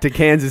 Went back to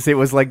Kansas. It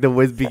was like the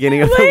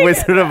beginning of the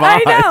Wizard of Oz. I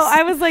know.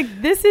 I was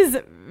like, this is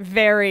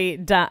very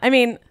dumb. I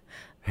mean,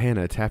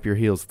 Hannah, tap your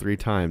heels 3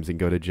 times and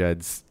go to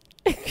Jed's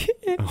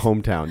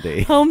hometown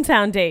date.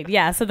 Hometown date,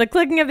 yeah. So the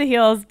clicking of the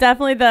heels,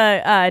 definitely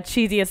the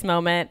cheesiest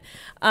moment,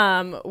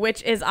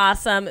 which is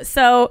awesome.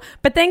 So,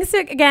 but thanks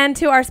again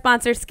to our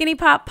sponsor, Skinny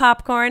Pop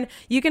Popcorn.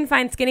 You can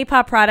find Skinny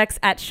Pop products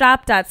at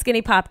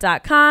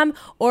shop.skinnypop.com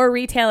or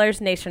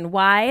retailers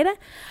nationwide.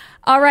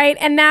 All right,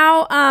 and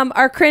now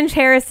our cringe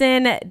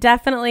Harrison,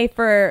 definitely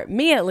for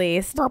me at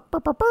least.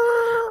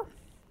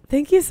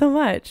 Thank you so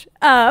much.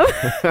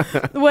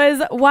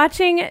 Was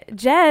watching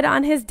Jed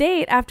on his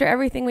date after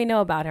everything we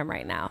know about him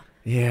right now.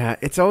 Yeah,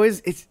 it's so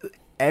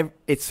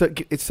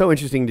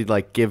interesting to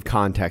like give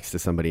context to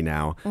somebody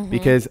now,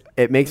 because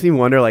it makes me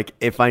wonder like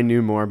if I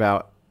knew more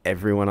about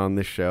everyone on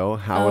the show,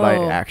 how would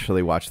I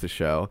actually watch the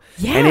show?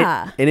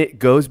 Yeah, and it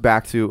goes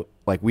back to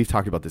like we've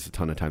talked about this a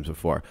ton of times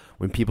before.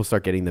 When people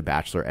start getting the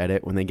Bachelor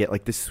edit, when they get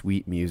like the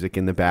sweet music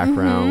in the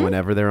background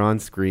whenever they're on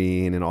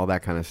screen and all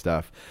that kind of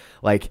stuff,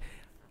 like.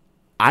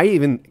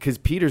 Because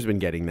Peter's been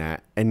getting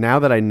that, and now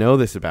that I know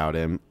this about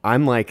him,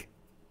 I'm like,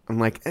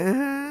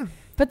 eh.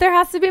 But there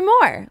has to be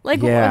more. Like,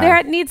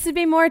 there needs to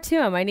be more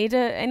to him. I need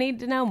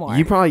to know more.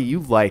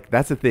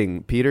 That's the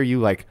thing, Peter.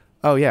 You like,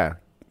 oh yeah,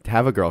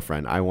 have a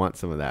girlfriend. I want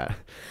some of that.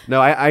 No,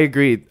 I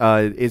agree.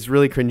 It's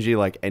really cringy.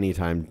 Like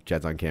anytime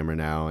Jed's on camera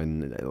now,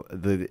 and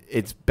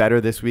it's better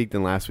this week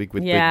than last week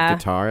with the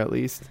guitar at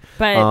least.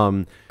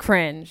 But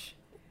cringe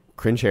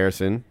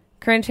Harrison.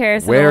 Cringe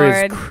Harrison.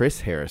 Where is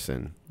Chris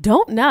Harrison?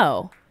 Don't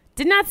know.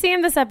 Did not see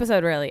him this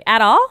episode really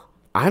at all.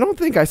 I don't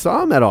think I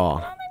saw him at all.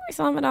 I don't think we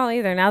saw him at all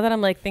either. Now that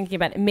I'm like thinking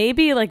about it,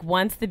 maybe like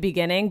once the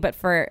beginning, but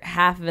for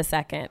half of a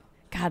second.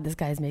 God, this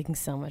guy's making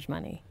so much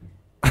money.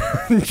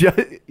 I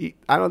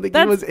don't think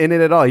he was in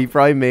it at all. He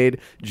probably made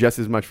just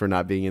as much for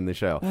not being in the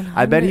show. 100.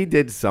 I bet he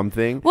did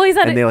something. Well,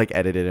 they like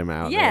edited him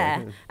out.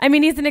 Yeah, I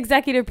mean, he's an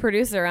executive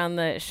producer on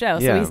the show,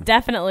 so he's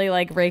definitely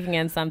like raking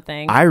in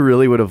something. I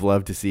really would have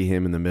loved to see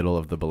him in the middle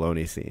of the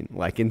bologna scene,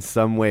 like in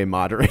some way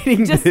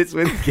moderating this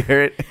with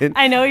Garrett.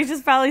 I know he's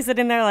just probably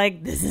sitting there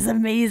like, this is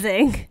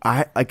amazing.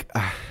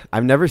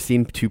 I've never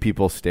seen two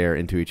people stare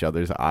into each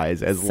other's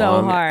eyes as so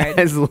long hard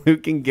as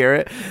Luke and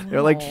Garrett.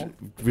 They're like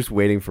just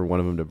waiting for one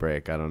of them to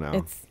break. I don't know.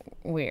 It's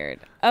weird.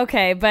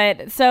 Okay,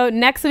 but so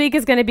next week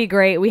is going to be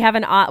great. We had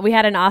an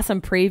awesome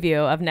preview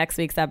of next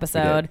week's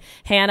episode.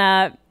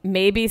 Hannah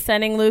maybe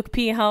sending Luke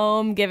P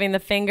home, giving the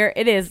finger.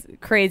 It is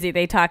crazy.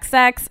 They talk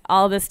sex,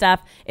 all this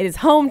stuff. It is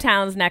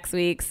hometowns next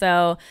week,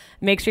 so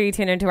make sure you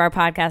tune into our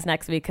podcast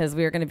next week because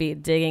we're going to be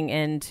digging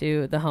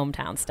into the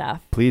hometown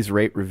stuff. Please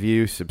rate,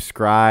 review,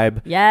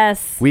 subscribe.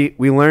 Yes. We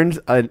learned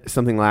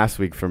something last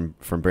week from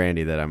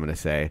Brandy that I'm going to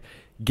say.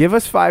 Give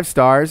us 5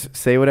 stars.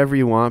 Say whatever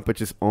you want, but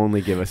just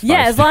only give us 5 stars.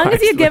 Yeah, as long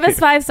as you give us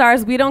 5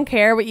 stars, we don't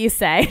care what you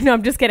say. No,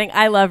 I'm just kidding.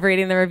 I love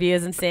reading the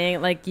reviews and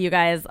seeing like you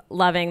guys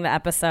loving the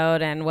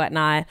episode and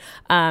whatnot.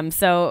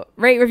 So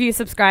rate, review,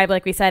 subscribe,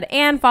 like we said,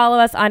 and follow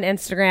us on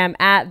Instagram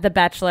at The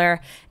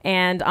Bachelor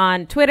and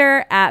on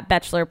Twitter at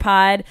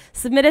BachelorPod.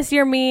 Submit us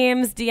your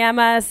memes, DM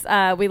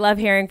us. We love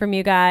hearing from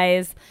you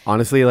guys.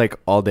 Honestly, like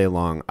all day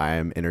long, I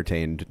am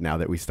entertained now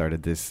that we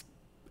started this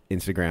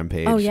Instagram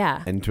page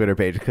and Twitter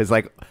page because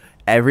like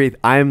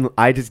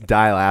I just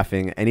die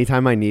laughing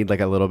anytime I need like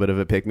a little bit of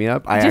a pick me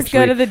up. I just actually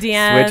go to the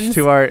DMs.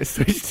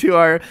 switch to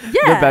our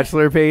The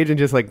Bachelor page and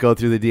just like go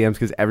through the DMs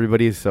because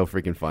everybody is so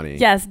freaking funny.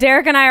 Yes,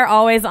 Derek and I are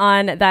always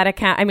on that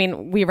account. I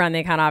mean, we run the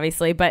account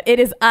obviously, but it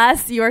is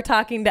us. You are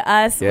talking to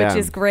us, which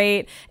is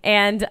great,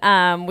 and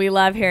we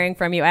love hearing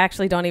from you. I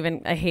actually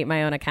I hate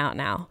my own account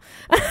now.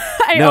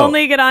 I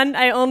only get on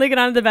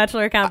the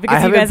Bachelor account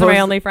because you guys are my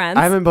only friends.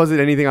 I haven't posted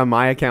anything on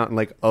my account in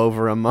like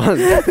over a month.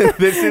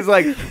 This is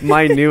like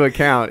my new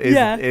account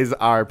is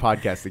our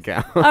podcast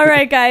account. All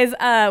right, guys.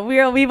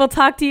 We will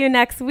talk to you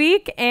next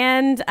week,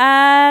 and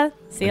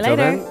see you later.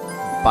 Then,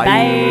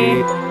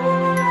 bye.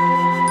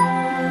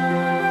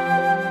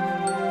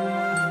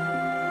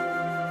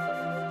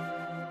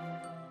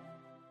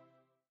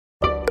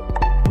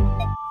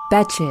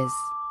 Betches.